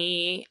 and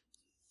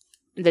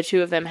the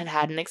two of them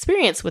had an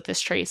experience with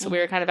this tree, so we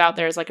were kind of out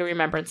there as like a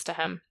remembrance to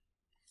him,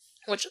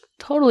 which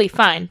totally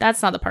fine.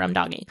 That's not the part I'm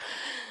dogging.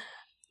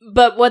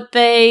 But what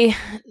they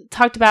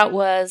talked about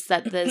was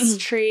that this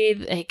tree,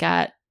 they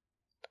got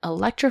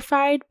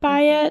electrified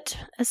by it,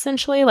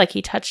 essentially, like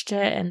he touched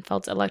it and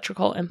felt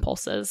electrical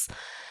impulses,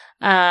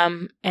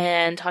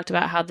 and talked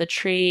about how the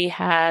tree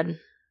had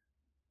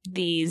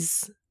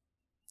these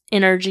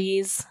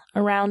energies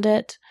around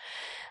it.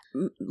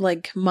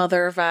 Like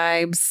mother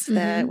vibes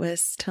that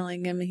was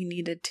telling him he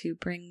needed to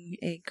bring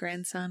a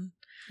grandson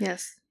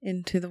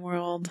into the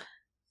world.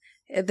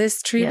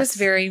 This tree was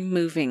very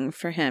moving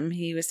for him.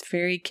 He was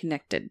very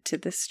connected to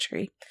this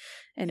tree.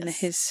 And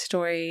his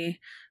story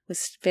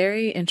was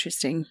very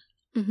interesting.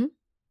 Mm-hmm.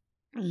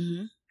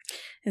 Mm-hmm.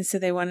 And so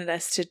they wanted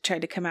us to try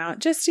to come out,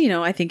 just,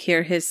 I think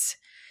hear his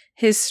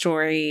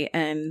story,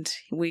 and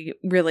we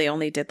really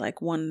only did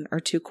like 1 or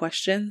 2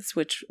 questions,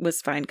 which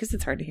was fine because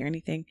it's hard to hear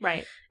anything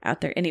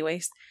out there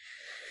anyways.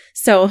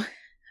 So,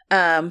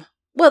 there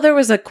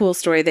was a cool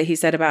story that he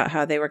said about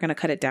how they were going to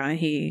cut it down and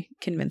he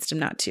convinced him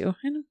not to.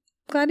 And I'm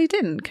glad he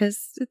didn't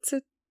because it's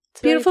a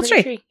beautiful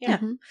really tree. Yeah.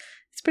 Mm-hmm.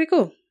 It's pretty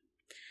cool.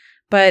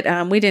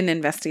 But we didn't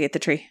investigate the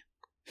tree.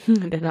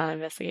 Did not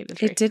investigate the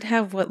tree. It did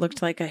have what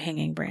looked like a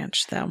hanging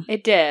branch, though.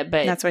 It did,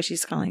 but That's why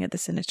she's calling it the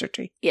sinister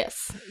tree.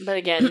 yes. But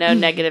again, no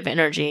negative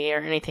energy or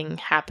anything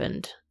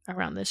happened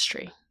around this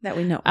tree. That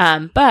we know.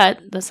 But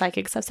the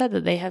psychics have said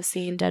that they have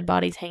seen dead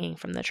bodies hanging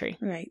from the tree.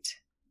 Right.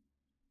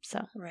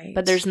 So, Right.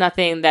 but there's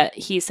nothing that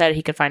he said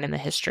he could find in the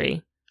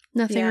history.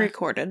 Nothing Yeah.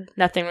 recorded.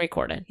 Nothing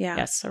recorded. Yeah.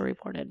 Yes, or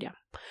reported. Yeah.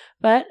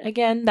 But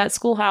again, that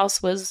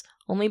schoolhouse was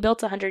only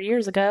built 100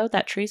 years ago.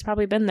 That tree's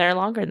probably been there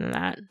longer than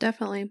that.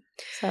 Definitely.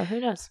 So who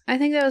knows? I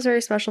think that was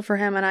very special for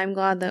him, and I'm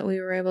glad that we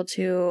were able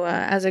to,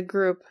 as a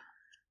group,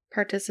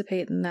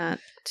 participate in that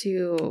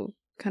to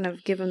kind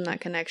of give him that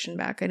connection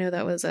back. I know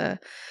that was a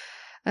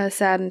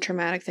sad and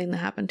traumatic thing that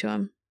happened to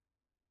him.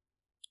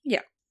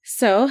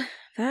 So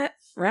that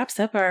wraps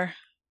up our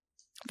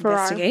Farrar.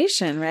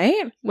 investigation,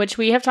 right? Which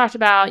we have talked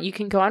about. You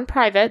can go on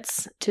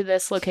privates to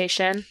this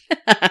location.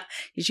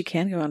 You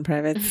can go on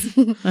privates.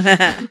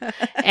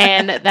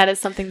 And that is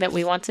something that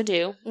we want to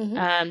do.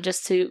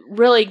 Just to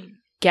really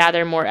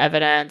gather more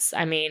evidence.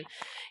 I mean,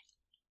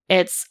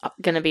 it's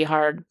going to be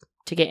hard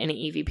to get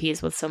any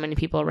EVPs with so many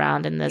people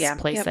around in this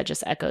place that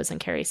just echoes and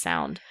carries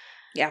sound.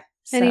 Yeah.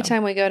 So,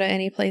 Anytime we go to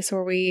any place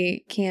where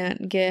we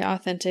can't get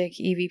authentic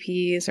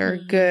EVPs or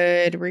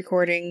good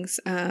recordings,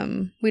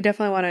 we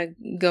definitely want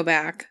to go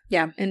back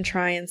and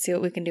try and see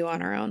what we can do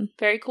on our own.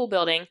 very cool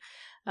building.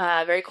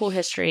 Very cool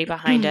history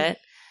behind it.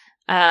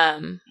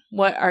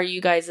 What are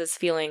you guys'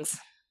 feelings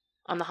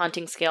on the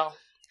haunting scale?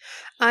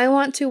 I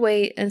want to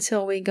wait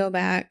until we go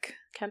back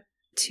Okay.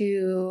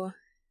 to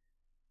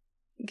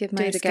give Do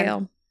my it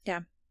again.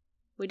 scale.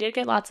 We did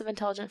get lots of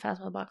intelligent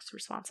Phasma box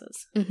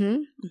responses.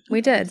 Mm-hmm. We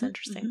did. That's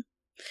interesting.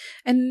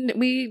 And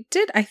we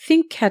did, I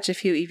think, catch a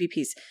few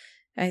EVPs.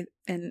 And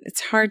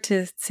it's hard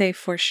to say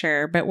for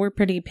sure, but we're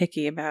pretty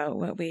picky about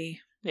what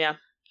we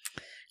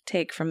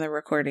take from the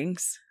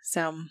recordings.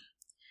 So,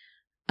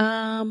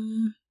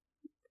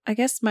 I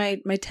guess my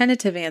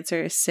tentative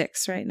answer is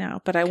 6 right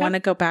now, but I want to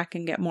go back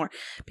and get more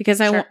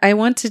because I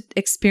want to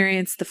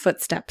experience the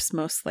footsteps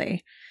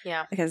mostly.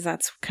 Yeah. Because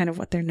that's kind of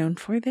what they're known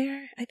for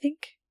there, I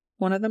think.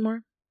 One of them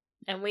more.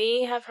 And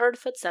we have heard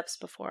footsteps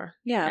before.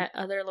 Yeah. At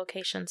other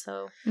locations,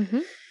 so.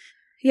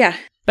 Yeah.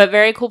 But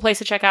very cool place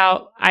to check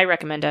out. I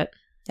recommend it.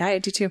 Yeah, I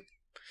do too.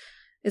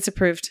 It's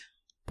approved.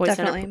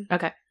 Definitely.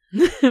 Okay.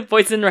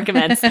 Boyson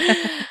recommends.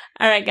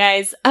 All right,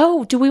 guys.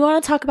 Oh, do we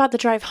want to talk about the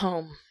drive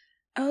home?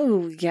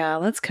 Oh, yeah.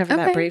 Let's cover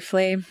that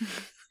briefly.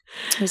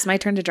 It was my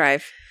turn to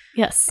drive.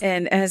 Yes.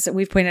 And as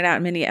we've pointed out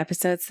in many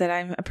episodes that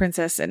I'm a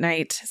princess at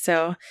night,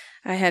 so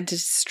I had to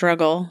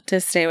struggle to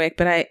stay awake,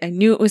 but I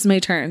knew it was my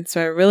turn,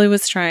 so I really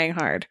was trying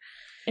hard.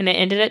 And it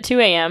ended at 2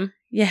 a.m.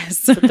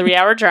 Yes. It's a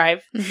 3-hour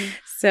drive.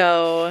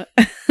 So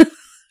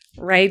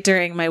right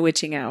during my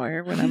witching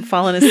hour when I'm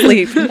falling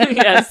asleep.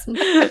 Yes.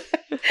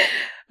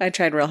 I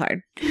tried real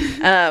hard.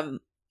 I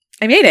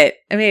made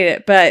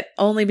it, but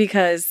only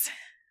because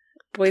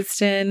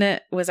Boydston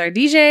was our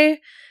DJ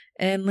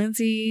and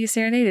Lindsay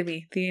serenaded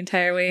me the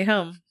entire way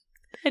home.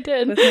 I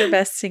did. With her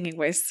best singing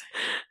voice.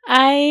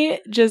 I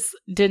just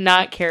did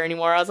not care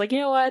anymore. I was like, you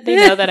know what? They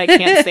know that I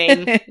can't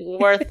sing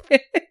worth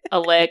a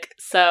lick.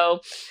 So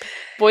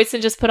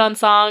Boydston just put on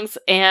songs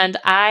and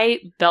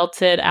I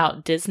belted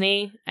out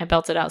Disney. I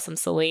belted out some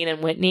Celine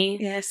and Whitney.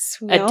 Yes.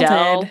 We all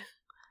Adele. did.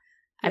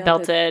 I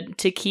belted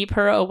to keep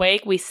her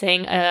awake. We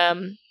sang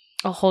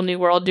a Whole New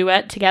World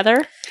duet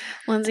together.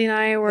 Lindsay and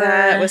I were...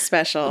 That was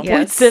special.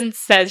 Yes. Boydston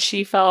says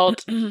she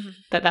felt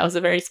that was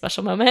a very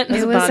special moment. It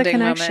was It a was a bonding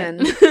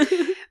connection.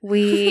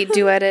 We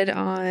duetted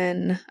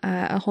on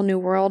A Whole New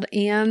World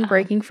and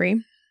Breaking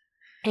Free.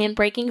 And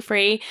Breaking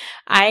Free.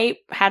 I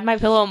had my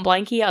pillow and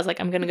blankie. I was like,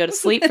 I'm going to go to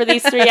sleep for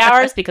these 3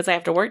 hours because I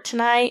have to work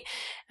tonight.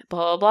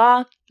 Blah, blah,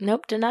 blah.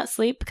 Nope, did not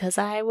sleep because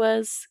I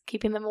was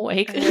keeping them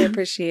awake. I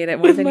appreciate it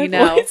more than My you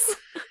know. voice.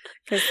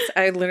 Because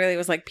I literally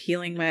was like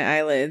peeling my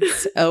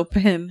eyelids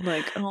open,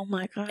 like, oh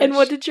my gosh. And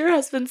what did your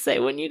husband say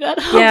when you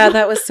got home? Yeah,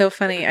 that was so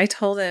funny. I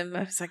told him,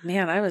 I was like,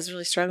 man, I was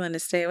really struggling to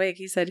stay awake.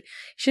 He said, you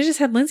should have just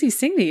had Lindsay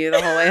sing to you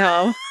the whole way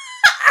home.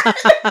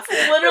 That's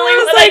literally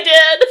what I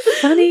did.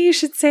 Funny you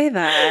should say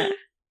that.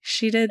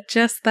 She did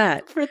just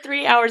that. For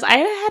 3 hours. I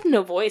had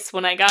no voice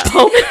when I got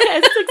home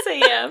at 6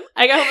 a.m.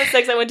 I got home at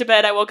 6. I went to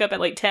bed. I woke up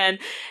at like 10.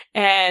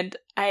 And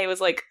I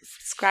was like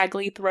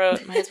scraggly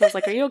throat. My husband was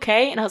like, are you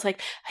okay? And I was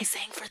like, I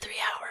sang for 3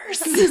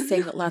 hours. I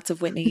sang lots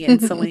of Whitney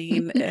and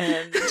Celine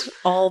and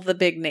all the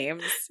big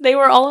names. They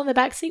were all in the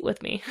back seat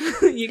with me.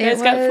 You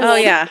guys got fooled. Oh,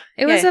 yeah.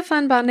 It was a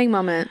fun bonding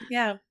moment.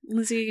 Yeah.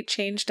 Lindsay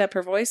changed up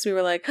her voice. We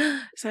were like,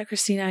 is that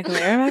Christina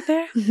Aguilera back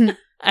there?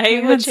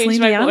 I would change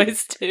my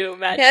voice to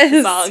match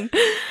the song.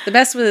 The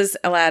best was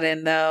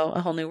Aladdin, though,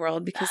 A Whole New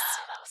World, because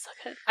that was so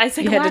good. I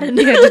sang you Aladdin.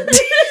 you had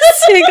to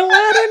sing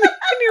Aladdin,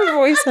 and your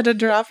voice had to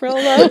drop real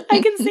low. I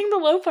can sing the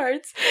low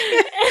parts.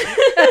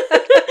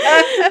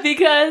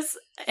 Because,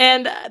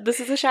 and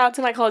this is a shout out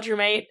to my college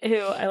roommate, who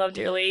I love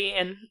dearly,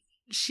 and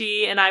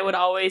she and I would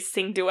always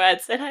sing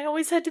duets, and I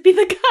always had to be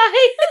the guy.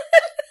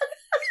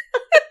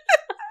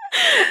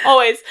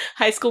 Always.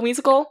 High School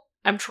Musical.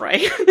 I'm Troy.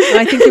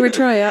 I think you were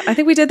Troy. I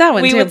think we did that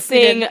one, we too. would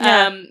sing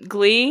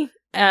Glee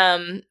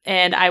And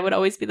I would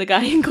always be the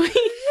guy in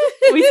Glee.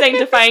 We sang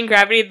Defying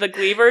Gravity, the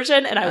Glee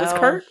version, and I was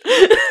Kurt.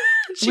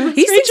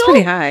 He sings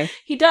pretty high.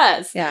 He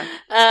does. Yeah.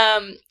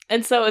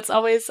 And so it's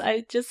always,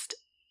 I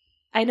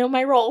know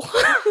my role.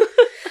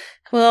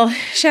 Well,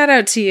 shout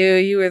out to you.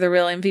 You were the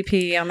real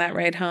MVP on that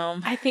ride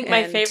home. I think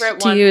my favorite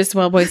to one. To you as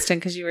well, Boyston,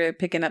 because you were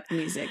picking up the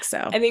music.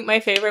 So I think my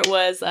favorite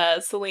was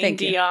Celine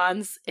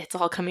Dion's "It's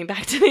All Coming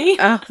Back to Me."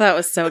 Oh, that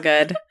was so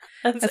good.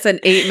 That's an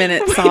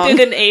 8-minute song. We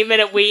did an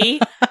 8-minute we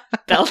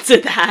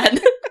belted that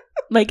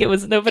like it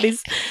was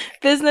nobody's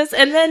business.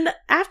 And then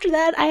after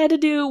that, I had to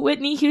do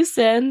Whitney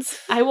Houston's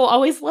 "I Will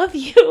Always Love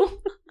You."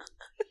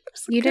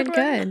 You did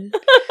good.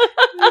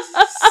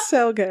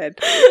 So good.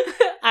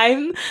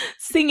 I'm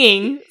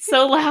singing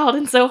so loud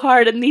and so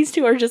hard, and these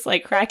two are just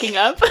like cracking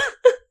up.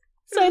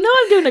 So I know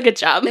I'm doing a good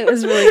job. It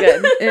was really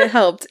good. It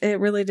helped. It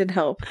really did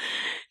help.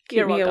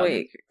 You're Keep me welcome.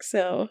 awake.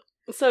 So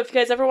if you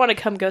guys ever want to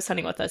come ghost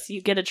hunting with us,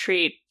 you get a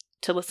treat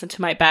to listen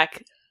to my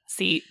back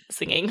seat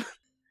singing.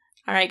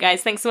 All right,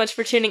 guys. Thanks so much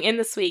for tuning in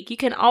this week. You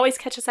can always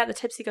catch us at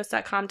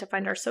thetipsyghost.com to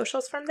find our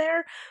socials from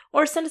there,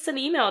 or send us an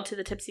email to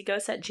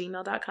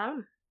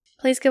thetipsyghost@gmail.com.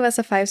 Please give us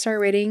a 5-star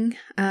rating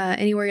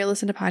anywhere you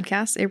listen to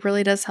podcasts. It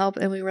really does help,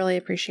 and we really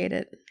appreciate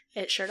it.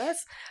 It sure does.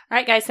 All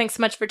right, guys. Thanks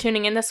so much for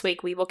tuning in this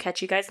week. We will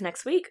catch you guys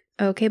next week.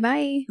 Okay,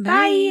 bye.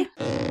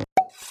 Bye.